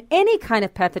 And any kind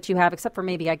of pet that you have, except for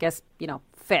maybe, I guess,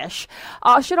 fish,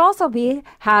 should also be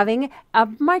having a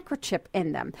microchip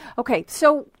in them. Okay,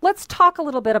 so let's talk a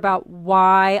little bit about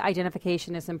why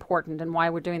identification is important and why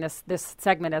we're doing this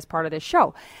segment as part of this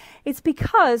show. It's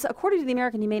because, according to the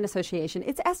American Humane Association,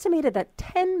 it's estimated that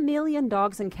 10 million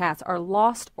dogs and cats are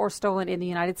lost or stolen in the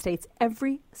United States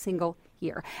every single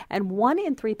year. And 1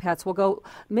 in 3 pets will go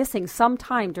missing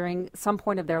sometime during some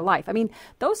point of their life. I mean,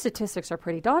 those statistics are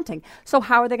pretty daunting. So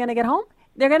how are they going to get home?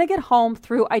 They're going to get home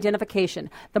through identification.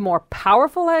 The more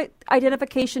powerful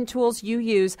identification tools you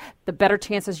use, the better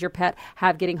chances your pet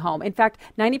have getting home. In fact,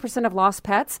 90% of lost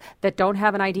pets that don't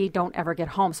have an ID don't ever get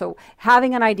home. So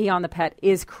having an ID on the pet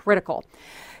is critical.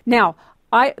 Now,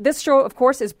 this show, of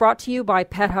course, is brought to you by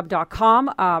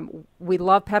PetHub.com. We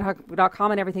love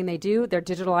PetHub.com and everything they do. Their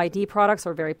digital ID products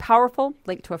are very powerful.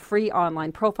 Link to a free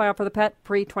online profile for the pet,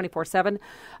 free 24/7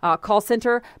 call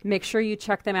center. Make sure you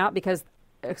check them out because,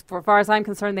 as far as I'm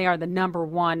concerned, they are the number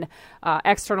one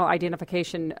external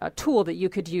identification tool that you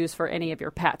could use for any of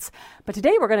your pets. But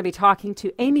today we're going to be talking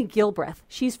to Amy Gilbreth.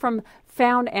 She's from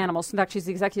Found Animals. In fact, she's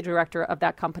the executive director of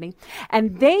that company.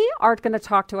 And they are going to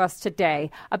talk to us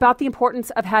today about the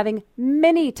importance of having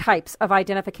many types of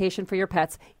identification for your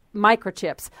pets,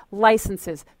 microchips,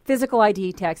 licenses, physical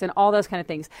ID tags, and all those kind of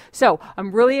things. So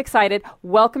I'm really excited.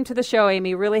 Welcome to the show,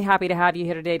 Amy. Really happy to have you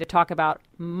here today to talk about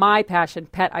my passion,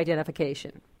 pet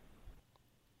identification.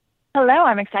 Hello,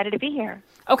 I'm excited to be here.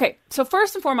 Okay, so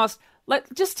first and foremost,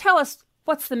 just tell us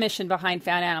what's the mission behind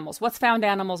Found Animals. What's Found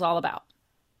Animals all about?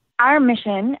 Our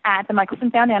mission at the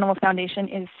Michelson Found Animals Foundation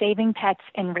is saving pets,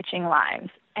 enriching lives.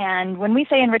 And when we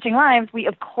say enriching lives, we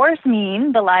of course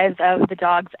mean the lives of the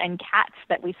dogs and cats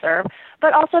that we serve,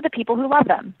 but also the people who love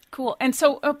them. Cool. And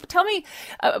so tell me,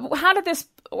 how did this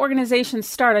organization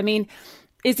start? I mean,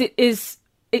 it's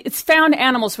Found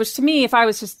Animals, which to me, if I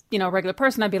was just, a regular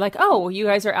person, I'd be like, oh, you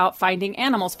guys are out finding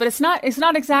animals. But it's not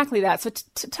exactly that. So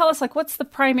tell us, what's the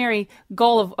primary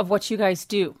goal of what you guys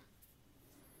do?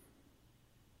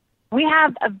 We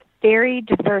have a very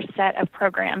diverse set of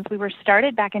programs. We were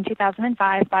started back in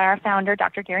 2005 by our founder,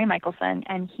 Dr. Gary Michelson,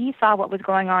 and he saw what was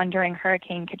going on during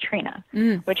Hurricane Katrina,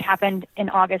 which happened in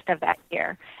August of that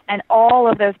year. And all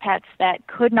of those pets that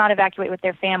could not evacuate with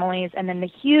their families, and then the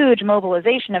huge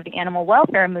mobilization of the animal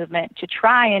welfare movement to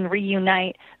try and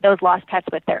reunite those lost pets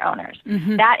with their owners.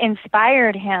 Mm-hmm. That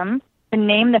inspired him to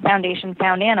name the foundation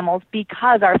Found Animals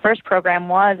because our first program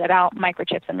was about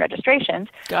microchips and registrations.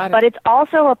 Got it. But it's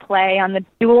also a play on the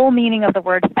dual meaning of the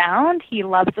word found. He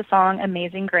loves the song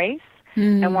Amazing Grace.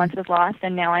 and once was lost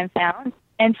and now I'm found.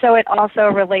 And so it also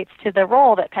relates to the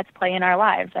role that pets play in our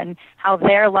lives and how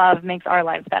their love makes our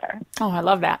lives better. Oh, I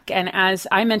love that. And as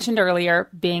I mentioned earlier,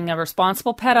 being a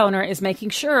responsible pet owner is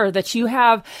making sure that you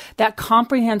have that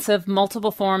comprehensive multiple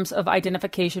forms of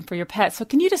identification for your pet. So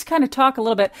can you just kind of talk a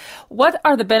little bit, what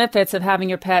are the benefits of having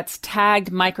your pets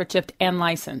tagged, microchipped, and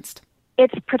licensed?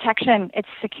 It's protection. It's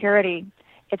security.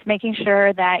 It's making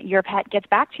sure that your pet gets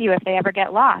back to you if they ever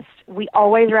get lost. We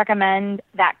always recommend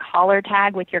that collar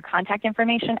tag with your contact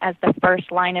information as the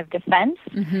first line of defense.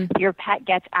 If your pet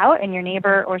gets out and your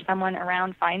neighbor or someone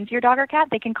around finds your dog or cat,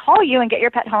 they can call you and get your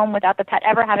pet home without the pet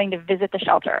ever having to visit the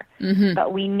shelter.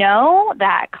 But we know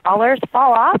that collars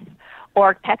fall off,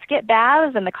 or pets get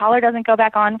baths and the collar doesn't go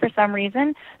back on for some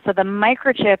reason. So the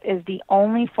microchip is the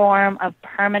only form of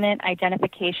permanent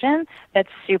identification that's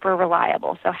super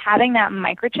reliable. So having that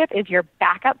microchip is your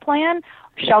backup plan.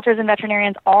 Shelters and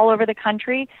veterinarians all over the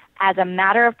country, as a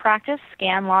matter of practice,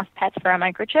 scan lost pets for a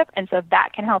microchip, and so that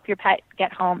can help your pet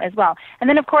get home as well. And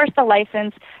then, of course, the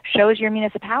license shows your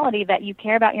municipality that you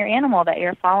care about your animal, that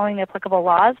you're following the applicable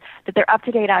laws, that they're up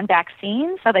to date on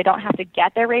vaccines, so they don't have to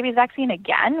get their rabies vaccine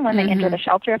again when they enter the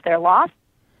shelter if they're lost.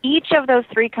 Each of those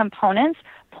three components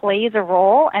plays a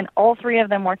role, and all three of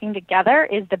them working together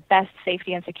is the best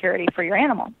safety and security for your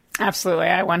animal. Absolutely.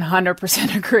 I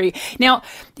 100% agree. Now,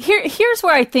 here's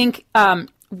where I think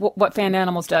what Fanned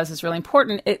Animals does is really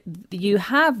important. You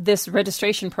have this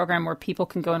registration program where people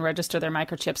can go and register their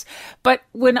microchips. But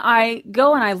when I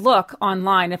go and I look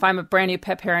online, if I'm a brand new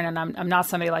pet parent and I'm not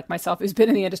somebody like myself who's been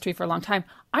in the industry for a long time,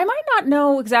 I might not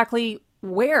know exactly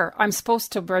where I'm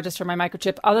supposed to register my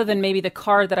microchip other than maybe the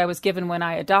card that I was given when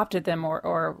I adopted them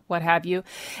or what have you.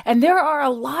 And there are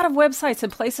a lot of websites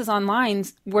and places online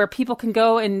where people can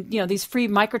go and, these free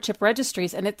microchip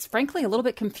registries, and it's frankly a little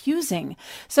bit confusing.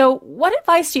 So what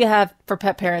advice do you have for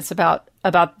pet parents about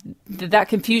that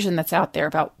confusion that's out there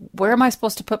about where am I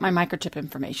supposed to put my microchip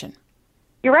information?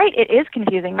 You're right, it is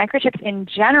confusing. Microchips in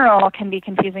general can be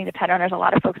confusing to pet owners. A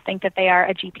lot of folks think that they are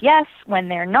a GPS when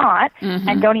they're not,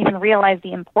 and don't even realize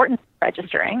the importance of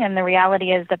registering. And the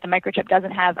reality is that the microchip doesn't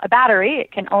have a battery.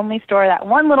 It can only store that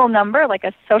one little number, like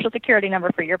a social security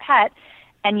number for your pet,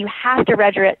 and you have to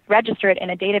register it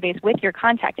in a database with your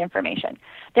contact information.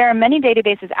 There are many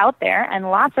databases out there,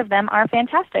 and lots of them are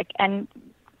fantastic and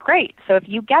great. So if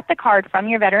you get the card from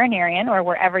your veterinarian or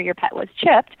wherever your pet was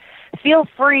chipped, feel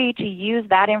free to use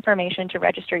that information to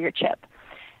register your chip.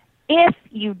 If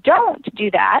you don't do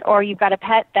that, or you've got a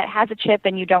pet that has a chip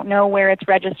and you don't know where it's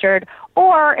registered,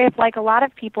 or if, like a lot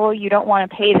of people, you don't want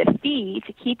to pay the fee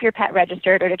to keep your pet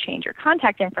registered or to change your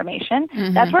contact information,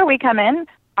 that's where we come in.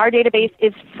 Our database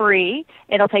is free.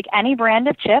 It'll take any brand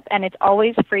of chip, and it's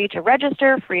always free to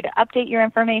register, free to update your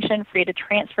information, free to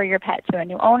transfer your pet to a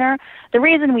new owner. The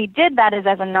reason we did that is,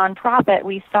 as a nonprofit,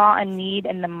 we saw a need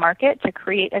in the market to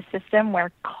create a system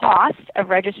where cost of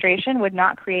registration would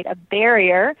not create a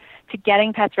barrier to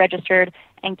getting pets registered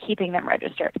and keeping them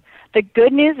registered. The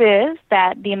good news is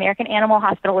that the American Animal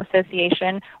Hospital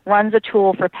Association runs a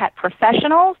tool for pet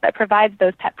professionals that provides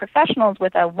those pet professionals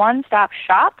with a one-stop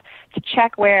shop to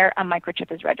check where a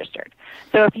microchip is registered.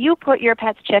 So if you put your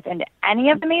pet's chip into any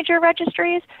of the major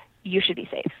registries, you should be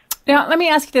safe. Now, let me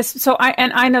ask you this. So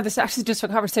I know this actually just a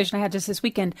conversation I had just this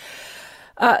weekend.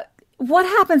 What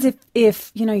happens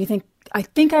if you think, I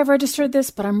think I've registered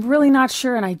this, but I'm really not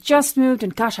sure, and I just moved,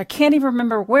 and gosh, I can't even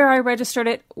remember where I registered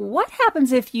it. What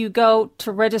happens if you go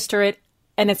to register it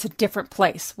and it's a different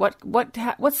place?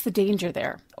 What's the danger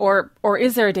there? Or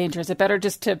is there a danger? Is it better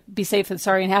just to be safe than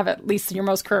sorry and have at least your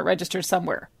most current register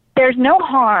somewhere? There's no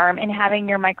harm in having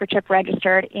your microchip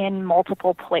registered in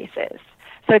multiple places.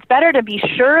 So it's better to be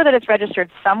sure that it's registered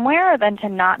somewhere than to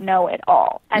not know at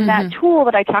all. And that tool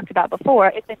that I talked about before,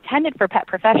 it's intended for pet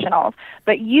professionals,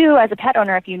 but you as a pet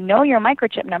owner, if you know your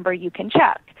microchip number, you can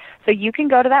check. So you can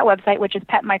go to that website, which is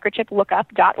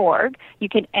petmicrochiplookup.org. You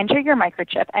can enter your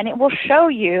microchip, and it will show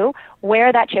you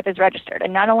where that chip is registered.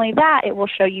 And not only that, it will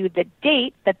show you the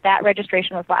date that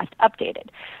registration was last updated.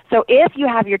 So if you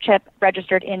have your chip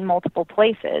registered in multiple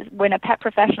places, when a pet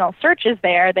professional searches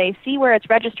there, they see where it's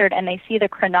registered and they see the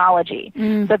chronology.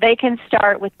 So they can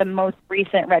start with the most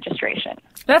recent registration.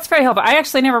 That's very helpful. I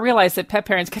actually never realized that pet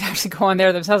parents could actually go on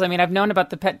there themselves. I mean, I've known about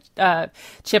the pet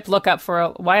chip lookup for a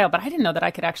while, but I didn't know that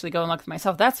I could actually go and look for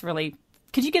myself. That's really...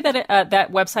 Could you get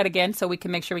that website again so we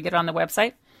can make sure we get it on the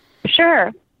website?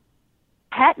 Sure.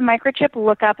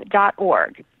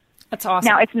 Petmicrochiplookup.org. That's awesome.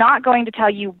 Now, it's not going to tell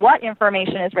you what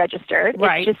information is registered.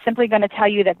 Right. It's just simply going to tell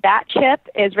you that that chip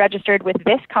is registered with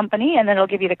this company, and then it'll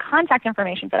give you the contact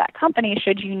information for that company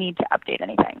should you need to update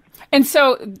anything. And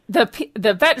so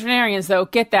the veterinarians, though,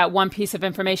 get that one piece of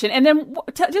information. And then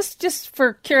just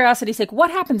for curiosity's sake, what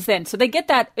happens then? So they get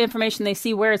that information, they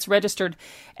see where it's registered,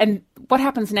 and what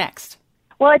happens next?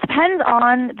 Well, it depends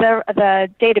on the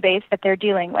database that they're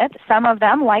dealing with. Some of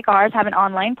them, like ours, have an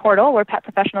online portal where pet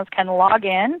professionals can log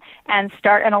in and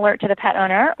start an alert to the pet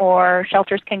owner, or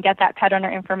shelters can get that pet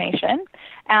owner information.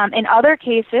 In other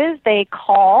cases, they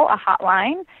call a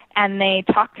hotline and they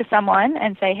talk to someone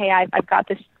and say, hey, I've got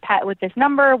this pet with this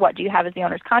number. What do you have as the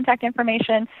owner's contact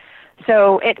information?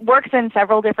 So it works in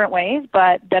several different ways,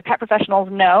 but the pet professionals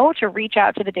know to reach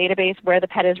out to the database where the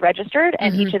pet is registered,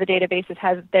 and each of the databases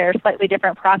has their slightly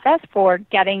different process for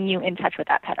getting you in touch with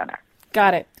that pet owner.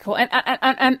 Got it. Cool.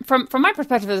 And from my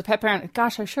perspective as a pet parent,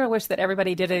 gosh, I sure wish that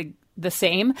everybody did the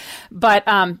same. But,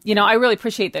 I really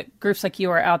appreciate that groups like you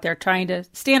are out there trying to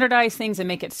standardize things and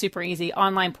make it super easy.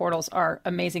 Online portals are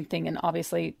an amazing thing, and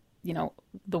obviously,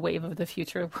 the wave of the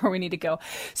future where we need to go.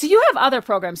 So you have other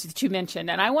programs that you mentioned,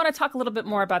 and I want to talk a little bit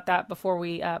more about that before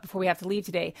we have to leave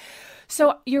today.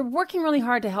 So you're working really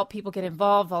hard to help people get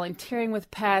involved, volunteering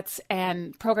with pets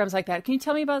and programs like that. Can you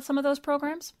tell me about some of those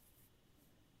programs?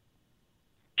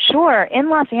 Sure. In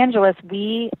Los Angeles,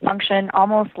 we function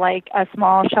almost like a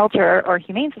small shelter or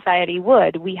humane society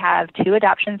would. We have 2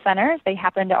 adoption centers. They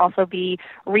happen to also be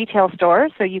retail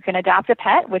stores, so you can adopt a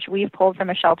pet, which we've pulled from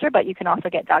a shelter, but you can also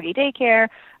get doggy daycare,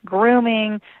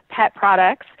 grooming, pet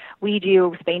products. We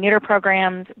do spay-neuter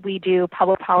programs. We do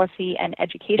public policy and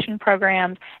education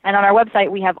programs. And on our website,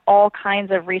 we have all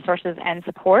kinds of resources and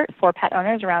support for pet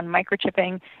owners around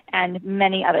microchipping and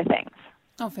many other things.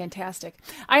 Oh, fantastic!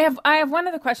 I have one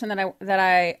other question that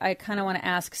I kind of want to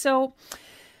ask. So,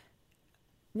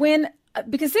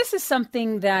 because this is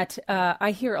something that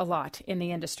I hear a lot in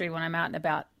the industry when I'm out and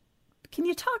about. Can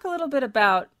you talk a little bit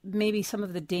about maybe some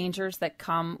of the dangers that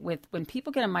come with when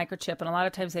people get a microchip, and a lot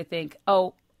of times they think,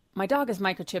 "Oh, my dog is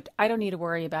microchipped. I don't need to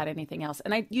worry about anything else."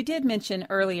 And you did mention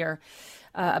earlier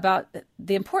about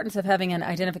the importance of having an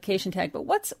identification tag, but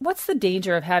what's the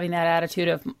danger of having that attitude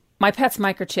of my pet's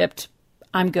microchipped?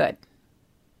 I'm good.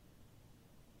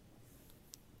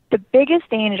 The biggest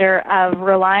danger of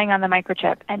relying on the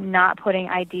microchip and not putting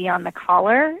ID on the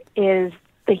collar is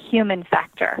the human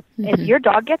factor. If your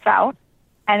dog gets out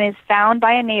and is found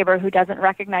by a neighbor who doesn't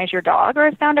recognize your dog, or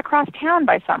is found across town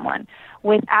by someone,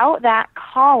 without that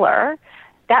collar,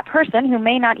 that person who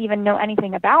may not even know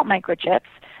anything about microchips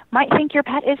might think your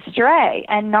pet is stray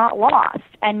and not lost,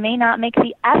 and may not make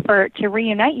the effort to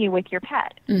reunite you with your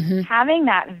pet. Having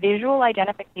that visual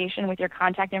identification with your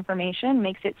contact information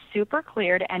makes it super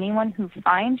clear to anyone who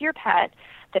finds your pet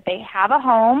that they have a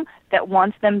home that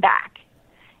wants them back.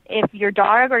 If your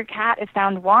dog or cat is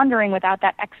found wandering without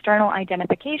that external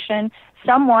identification,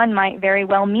 someone might very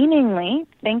well-meaningly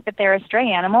think that they're a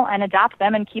stray animal and adopt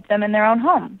them and keep them in their own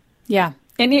home. Yeah.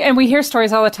 And we hear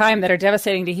stories all the time that are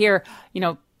devastating to hear.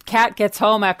 Cat gets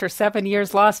home after 7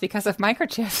 years lost because of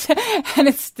microchips. And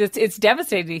it's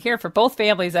devastating to hear for both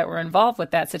families that were involved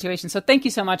with that situation. So thank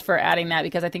you so much for adding that,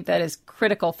 because I think that is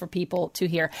critical for people to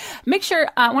hear.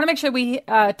 I want to make sure we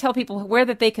tell people where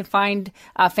that they can find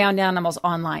Found Animals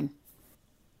online.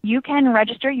 You can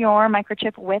register your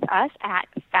microchip with us at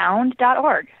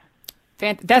found.org.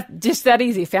 That's just that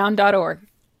easy, found.org.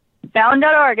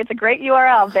 Found.org. It's a great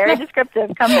URL, very descriptive.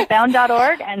 Come to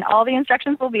found.org and all the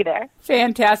instructions will be there.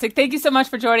 Fantastic. Thank you so much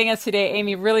for joining us today,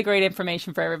 Amy. Really great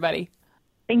information for everybody.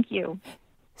 Thank you.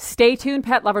 Stay tuned,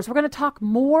 pet lovers. We're going to talk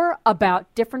more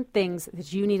about different things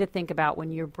that you need to think about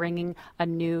when you're bringing a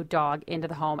new dog into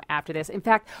the home after this. In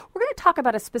fact, we're going to talk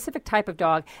about a specific type of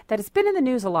dog that has been in the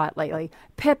news a lot lately,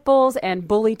 pit bulls and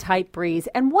bully-type breeds,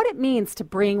 and what it means to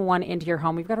bring one into your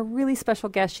home. We've got a really special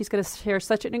guest. She's going to share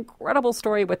such an incredible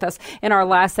story with us in our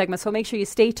last segment, so make sure you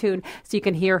stay tuned so you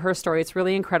can hear her story. It's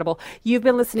really incredible. You've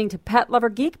been listening to Pet Lover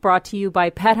Geek, brought to you by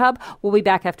Pet Hub. We'll be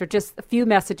back after just a few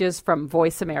messages from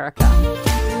Voice America.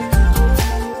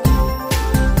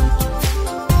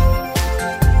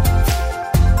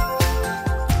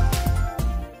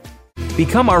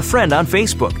 Become our friend on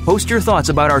Facebook. Post your thoughts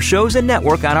about our shows and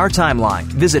network on our timeline.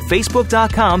 Visit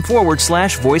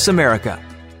Facebook.com/Voice America.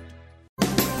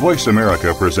 Voice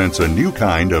America presents a new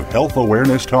kind of health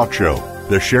awareness talk show,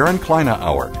 the Sharon Kleine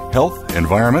Hour, Health,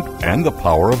 Environment, and the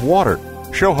Power of Water.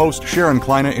 Show host Sharon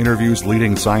Kleine interviews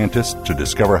leading scientists to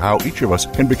discover how each of us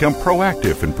can become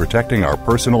proactive in protecting our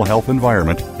personal health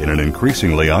environment in an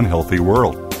increasingly unhealthy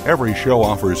world. Every show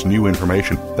offers new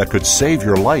information that could save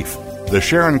your life. The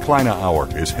Sharon Kleina Hour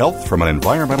is health from an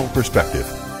environmental perspective,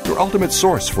 your ultimate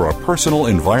source for a personal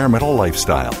environmental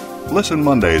lifestyle. Listen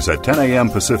Mondays at 10 a.m.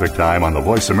 Pacific Time on the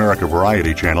Voice America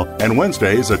Variety Channel and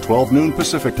Wednesdays at 12 noon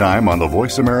Pacific Time on the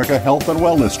Voice America Health and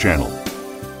Wellness Channel.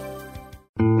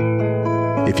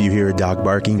 If you hear a dog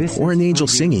barking or an angel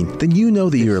singing, then you know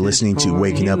that you are listening to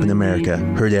Waking Up in America.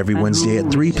 Heard every Wednesday at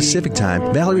 3 Pacific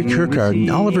Time, Valerie Kirkard and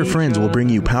all of her friends will bring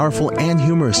you powerful and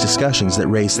humorous discussions that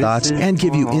raise thoughts and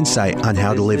give you insight on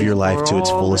how to live your life to its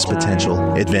fullest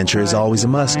potential. Adventure is always a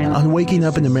must on Waking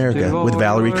Up in America with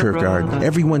Valerie Kirkard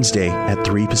every Wednesday at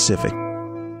 3 Pacific.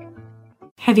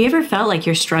 Have you ever felt like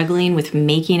you're struggling with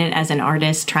making it as an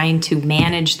artist, trying to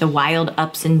manage the wild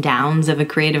ups and downs of a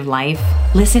creative life?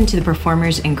 Listen to the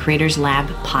Performers and Creators Lab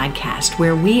podcast,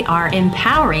 where we are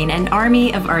empowering an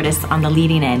army of artists on the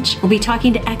leading edge. We'll be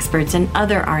talking to experts and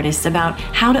other artists about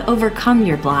how to overcome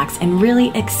your blocks and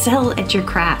really excel at your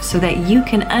craft so that you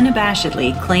can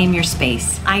unabashedly claim your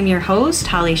space. I'm your host,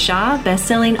 Holly Shaw,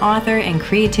 best-selling author and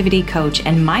creativity coach,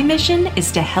 and my mission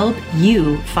is to help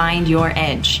you find your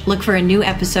edge. Look for a new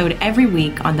episode every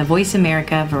week on the Voice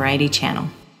America Variety Channel.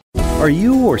 Are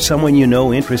you or someone you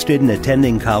know interested in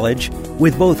attending college?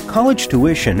 With both college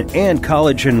tuition and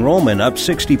college enrollment up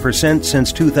 60%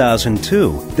 since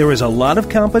 2002, there is a lot of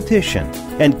competition,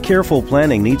 and careful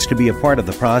planning needs to be a part of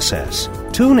the process.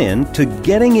 Tune in to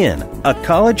Getting In, a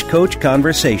college coach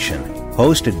conversation,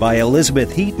 hosted by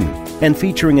Elizabeth Heaton and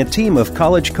featuring a team of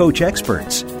college coach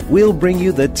experts. We'll bring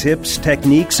you the tips,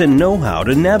 techniques, and know-how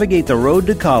to navigate the road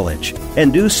to college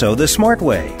and do so the smart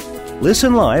way.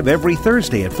 Listen live every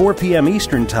Thursday at 4 p.m.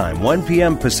 Eastern Time, 1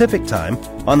 p.m. Pacific Time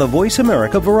on the Voice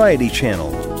America Variety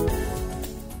Channel.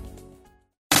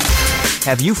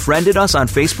 Have you friended us on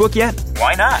Facebook yet?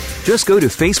 Why not? Just go to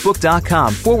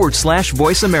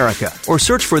facebook.com/Voice America or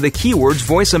search for the keywords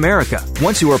Voice America.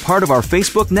 Once you are part of our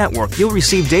Facebook network, you'll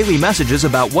receive daily messages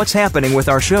about what's happening with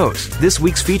our shows, this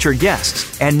week's featured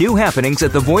guests, and new happenings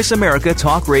at the Voice America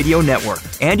Talk Radio Network.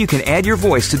 And you can add your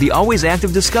voice to the always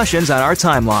active discussions on our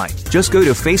timeline. Just go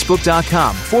to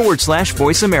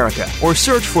facebook.com/Voice America or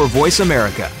search for Voice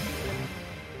America.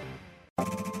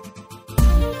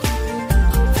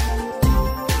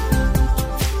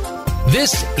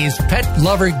 This is Pet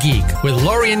Lover Geek with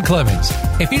Lorian Clemens.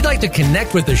 If you'd like to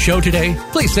connect with the show today,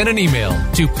 please send an email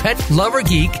to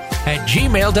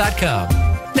petlovergeek@gmail.com.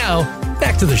 Now,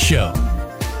 back to the show.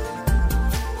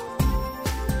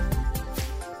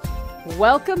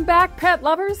 Welcome back, pet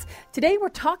lovers. Today we're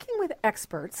talking with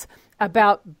experts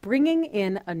about bringing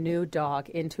in a new dog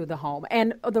into the home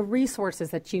and the resources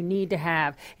that you need to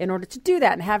have in order to do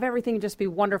that and have everything just be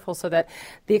wonderful so that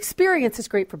the experience is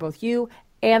great for both you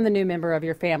and the new member of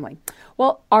your family.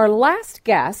 Well, our last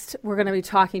guest we're going to be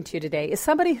talking to today is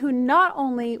somebody who not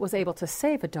only was able to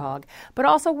save a dog, but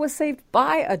also was saved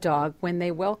by a dog when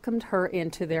they welcomed her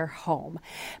into their home.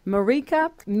 Marika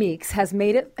Meeks had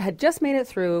just made it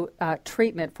through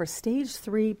treatment for stage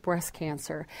 3 breast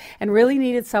cancer and really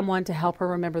needed someone to help her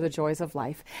remember the joys of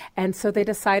life. And so they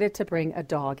decided to bring a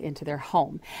dog into their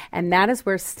home. And that is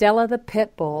where Stella the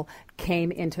Pit Bull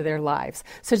came into their lives.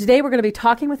 So today we're going to be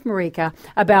talking with Marika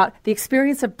about the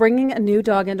experience of bringing a new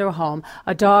dog into a home,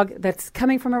 a dog that's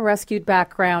coming from a rescued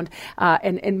background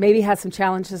and maybe has some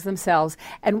challenges themselves,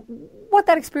 and what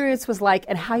that experience was like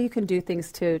and how you can do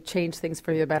things to change things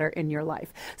for the better in your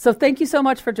life. So thank you so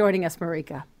much for joining us,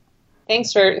 Marika.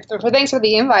 Thanks for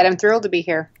the invite. I'm thrilled to be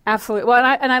here. Absolutely. Well,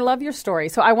 and I love your story.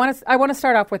 So I want to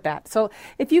start off with that. So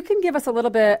if you can give us a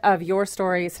little bit of your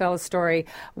story, Stella's story,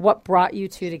 what brought you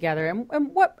two together,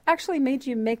 and what actually made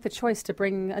you make the choice to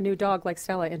bring a new dog like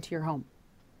Stella into your home.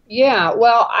 Yeah,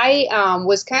 well, I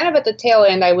was kind of at the tail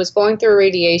end. I was going through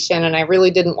radiation, and I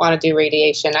really didn't want to do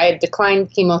radiation. I had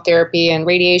declined chemotherapy, and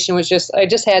radiation was I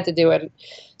just had to do it.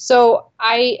 So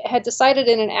I had decided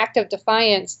in an act of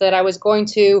defiance that I was going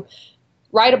to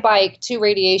ride a bike to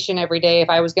radiation every day if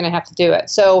I was going to have to do it.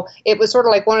 So it was sort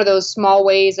of like one of those small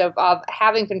ways of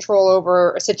having control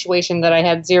over a situation that I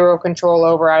had zero control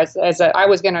over. I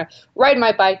was going to ride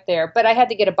my bike there, but I had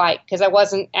to get a bike because I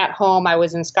wasn't at home. I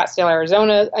was in Scottsdale,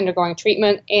 Arizona, undergoing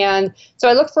treatment. And so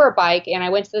I looked for a bike, and I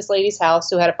went to this lady's house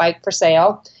who had a bike for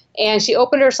sale. And she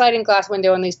opened her sliding glass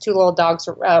window, and these two little dogs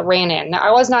ran in. Now,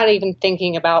 I was not even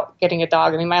thinking about getting a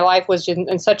dog. I mean, my life was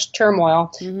in such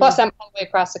turmoil. Mm-hmm. Plus, I'm all the way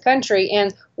across the country.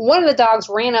 And one of the dogs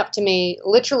ran up to me.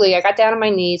 Literally, I got down on my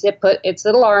knees. It put its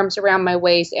little arms around my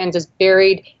waist and just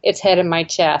buried its head in my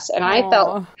chest. And I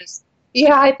felt this,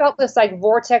 like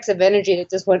vortex of energy that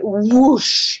just went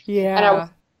whoosh. Yeah. And I was,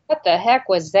 what the heck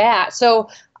was that? So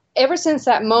ever since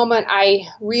that moment, I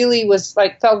really was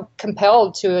felt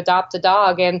compelled to adopt a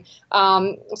dog. And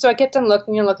so I kept on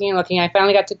looking and looking and looking. I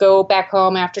finally got to go back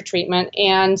home after treatment.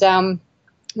 And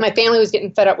my family was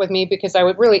getting fed up with me because I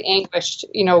was really anguished,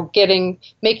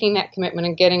 making that commitment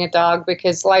and getting a dog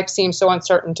because life seemed so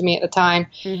uncertain to me at the time.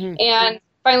 Mm-hmm. And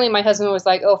finally, my husband was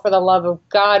like, oh, for the love of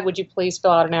God, would you please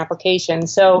fill out an application?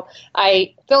 So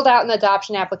I filled out an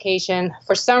adoption application.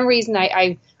 For some reason,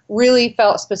 I really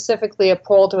felt specifically a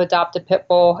pull to adopt a pit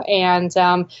bull. And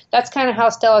that's kind of how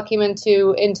Stella came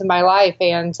into my life.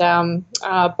 And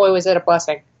boy, was it a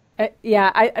blessing.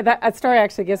 That story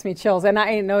actually gives me chills. And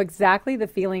I know exactly the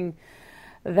feeling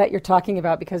that you're talking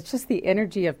about because just the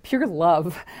energy of pure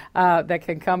love that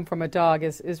can come from a dog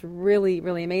is really,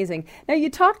 really amazing. Now, you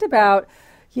talked about,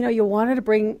 you wanted to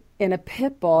bring in a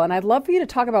pit bull, and I'd love for you to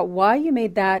talk about why you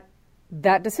made that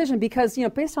decision because,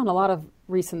 based on a lot of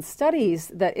recent studies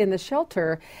that in the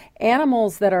shelter,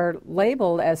 animals that are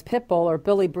labeled as pit bull or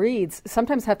bully breeds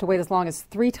sometimes have to wait as long as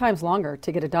 3 times longer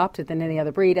to get adopted than any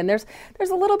other breed. And there's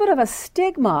a little bit of a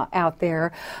stigma out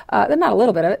there, not a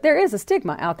little bit of it, there is a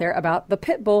stigma out there about the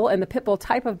pit bull and the pit bull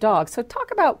type of dog. So talk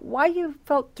about why you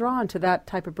felt drawn to that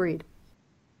type of breed.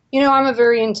 I'm a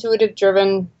very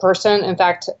intuitive-driven person. In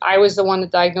fact, I was the one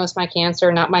that diagnosed my cancer,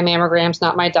 not my mammograms,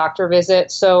 not my doctor visit.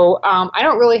 So I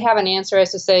don't really have an answer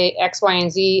as to say X, Y,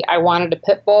 and Z. I wanted a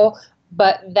pit bull,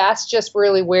 but that's just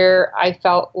really where I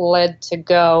felt led to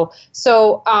go.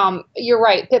 So you're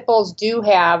right. Pit bulls do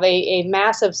have a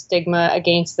massive stigma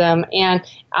against them. And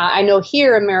I know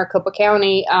here in Maricopa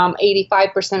County,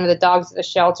 85% of the dogs at the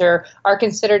shelter are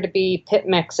considered to be pit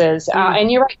mixes. And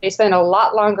you're right. They spend a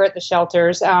lot longer at the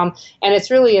shelters. And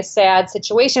it's really a sad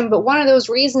situation. But one of those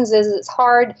reasons is it's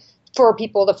hard for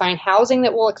people to find housing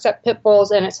that will accept pit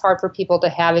bulls, and it's hard for people to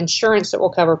have insurance that will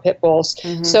cover pit bulls.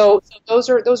 Mm-hmm. So those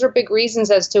are big reasons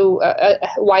as to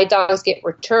why dogs get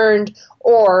returned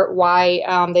or why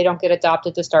they don't get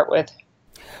adopted to start with.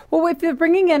 Well, if you're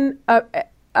bringing in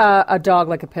a dog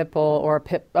like a pit bull or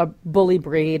a bully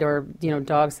breed, or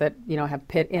dogs that have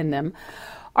pit in them,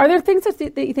 are there things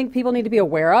that you think people need to be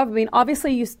aware of? I mean,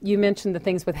 obviously you mentioned the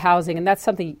things with housing, and that's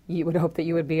something you would hope that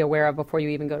you would be aware of before you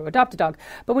even go to adopt a dog.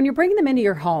 But when you're bringing them into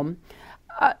your home,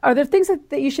 are there things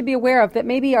that you should be aware of that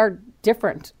maybe are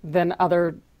different than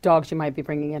other dogs you might be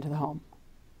bringing into the home?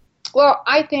 Well,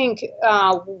 I think, pit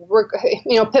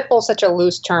bull is such a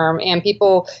loose term, and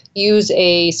people use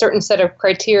a certain set of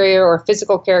criteria or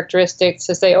physical characteristics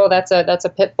to say, oh, that's a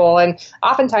pit bull, and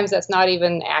oftentimes that's not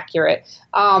even accurate.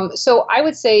 So I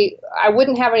would say I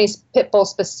wouldn't have any pit bull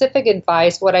specific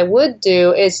advice. What I would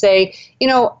do is say,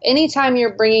 anytime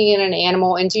you're bringing in an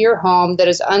animal into your home that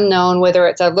is unknown, whether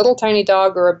it's a little tiny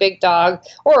dog or a big dog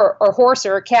or a horse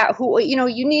or a cat,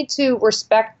 you need to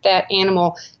respect that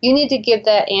animal. You need to give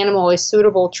that animal a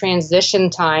suitable transition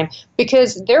time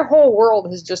because their whole world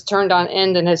has just turned on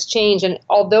end and has changed. And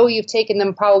although you've taken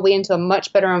them probably into a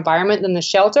much better environment than the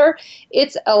shelter,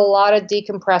 it's a lot of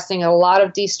decompressing, a lot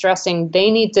of de-stressing they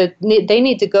need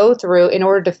to go through in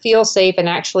order to feel safe and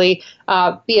actually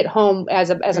be at home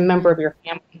as a member of your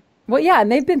family. Well, yeah,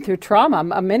 and they've been through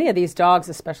trauma. Many of these dogs,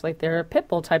 especially if they're a pit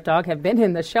bull type dog, have been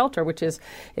in the shelter, which is,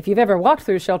 if you've ever walked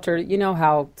through a shelter, you know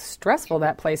how stressful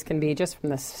that place can be just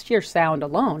from the sheer sound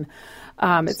alone.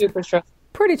 It's super stressful.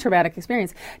 Pretty traumatic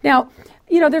experience. Now,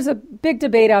 there's a big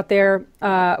debate out there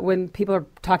when people are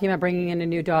talking about bringing in a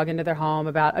new dog into their home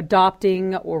about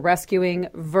adopting or rescuing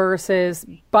versus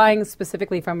buying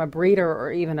specifically from a breeder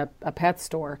or even a pet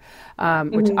store,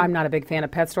 which I'm not a big fan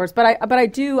of pet stores, but I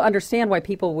do understand why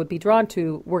people would be drawn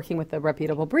to working with a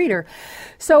reputable breeder.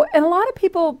 So, and a lot of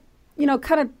people,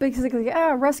 kind of basically,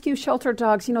 rescue shelter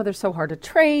dogs, they're so hard to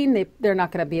train. They're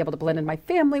not going to be able to blend in my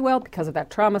family well because of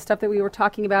that trauma stuff that we were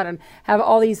talking about and have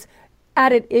all these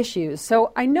added issues.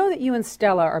 So I know that you and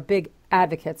Stella are big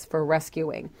advocates for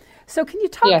rescuing. So can you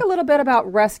talk a little bit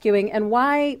about rescuing and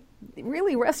why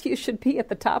really rescue should be at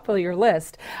the top of your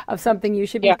list of something you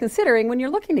should be considering when you're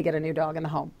looking to get a new dog in the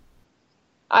home?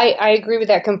 I agree with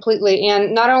that completely.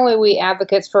 And not only are we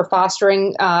advocates for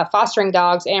fostering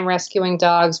dogs and rescuing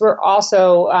dogs, we're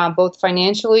also both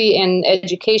financially and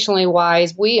educationally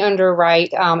wise, we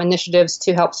underwrite initiatives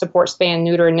to help support spay and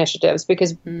neuter initiatives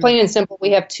because plain and simple,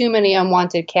 we have too many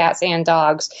unwanted cats and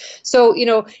dogs. So,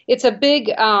 it's a big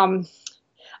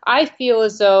I feel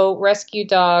as though rescue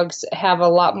dogs have a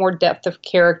lot more depth of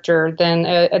character than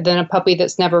a puppy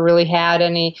that's never really had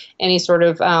any sort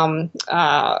of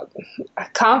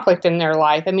conflict in their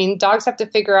life. I mean, dogs have to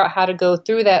figure out how to go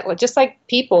through that, just like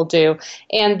people do,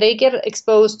 and they get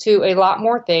exposed to a lot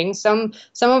more things. Some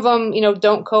of them,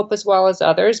 don't cope as well as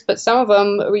others, but some of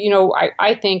them,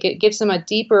 I think it gives them a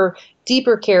deeper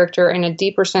character and a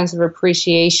deeper sense of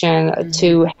appreciation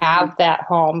to have that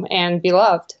home and be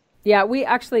loved. Yeah,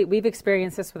 we've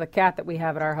experienced this with a cat that we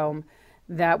have at our home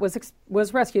that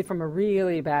was rescued from a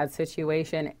really bad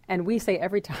situation. And we say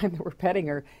every time that we're petting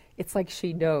her, it's like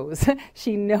she knows.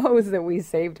 She knows that we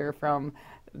saved her from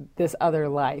this other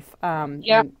life. And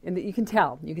you can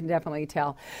tell. You can definitely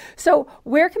tell. So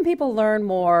where can people learn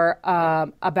more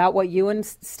about what you and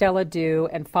Stella do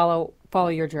and follow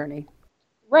your journey?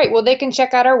 Right. Well, they can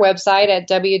check out our website at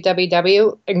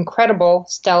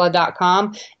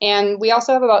www.incrediblestella.com. And we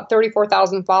also have about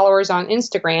 34,000 followers on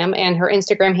Instagram, and her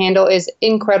Instagram handle is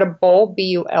Incredible,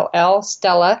 Bull,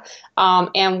 Stella.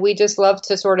 And we just love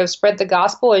to sort of spread the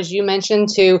gospel, as you mentioned,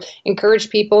 to encourage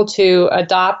people to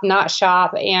adopt, not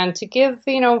shop, and to give,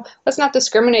 let's not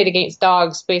discriminate against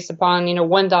dogs based upon,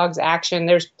 one dog's action.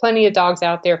 There's plenty of dogs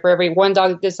out there for every one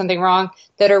dog that did something wrong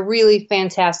that are really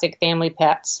fantastic family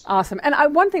pets. Awesome. And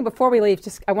one thing before we leave,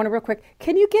 I want to real quick,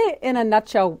 can you get in a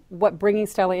nutshell what bringing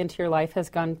Stella into your life has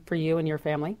done for you and your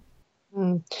family?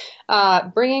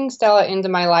 Bringing Stella into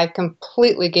my life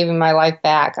completely giving my life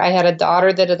back. I had a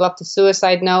daughter that had left a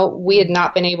suicide note. We had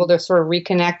not been able to sort of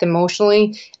reconnect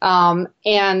emotionally.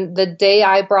 And the day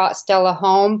I brought Stella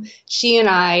home, she and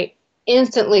I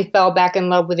instantly fell back in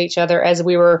love with each other as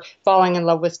we were falling in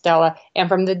love with Stella. And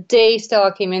from the day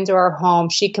Stella came into our home,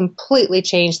 she completely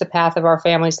changed the path of our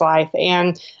family's life.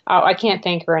 And I can't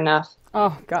thank her enough.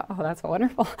 Oh, God. Oh, that's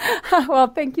wonderful. Well,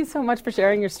 thank you so much for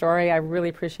sharing your story. I really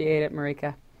appreciate it,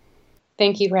 Marika.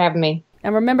 Thank you for having me.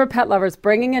 And remember, pet lovers,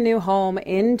 bringing a new dog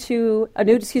into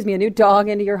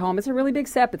your home is a really big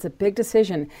step. It's a big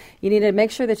decision. You need to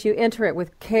make sure that you enter it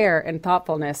with care and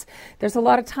thoughtfulness. There's a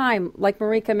lot of time, like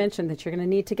Marika mentioned, that you're going to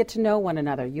need to get to know one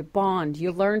another. You bond,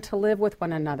 you learn to live with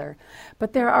one another.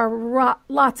 But there are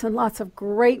lots and lots of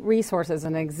great resources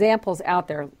and examples out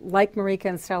there, like Marika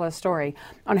and Stella's story,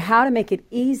 on how to make it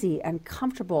easy and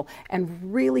comfortable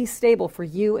and really stable for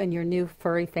you and your new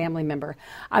furry family member.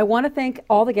 I want to thank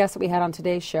all the guests that we had on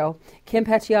today's show: Kim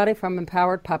Pecchiotti from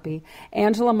Empowered Puppy,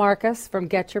 Angela Marcus from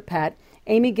Get Your Pet,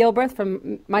 Amy Gilbreth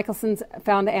from Michelson's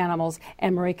Found Animals,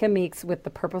 and Marika Meeks with the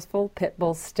Purposeful Pit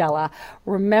Bull Stella.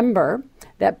 Remember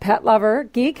that Pet Lover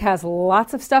Geek has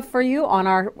lots of stuff for you on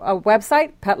our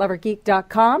website,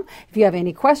 petlovergeek.com. If you have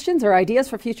any questions or ideas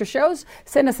for future shows,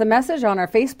 send us a message on our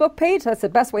Facebook page. That's the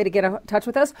best way to get in touch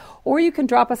with us. Or you can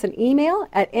drop us an email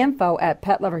at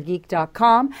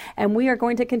info@petlovergeek.com. And we are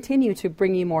going to continue to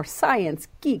bring you more science,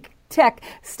 geek, tech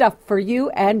stuff for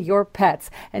you and your pets.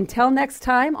 Until next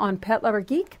time on Pet Lover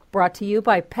Geek, brought to you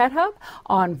by Pet Hub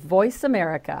on Voice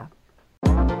America.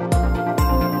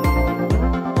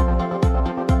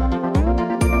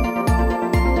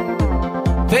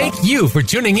 Thank you for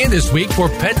tuning in this week for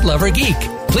Pet Lover Geek.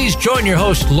 Please join your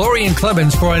host, Lorian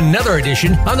Clemens, for another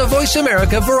edition on the Voice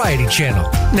America Variety Channel.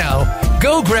 Now,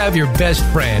 go grab your best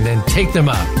friend and take them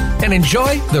out and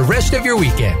enjoy the rest of your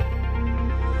weekend.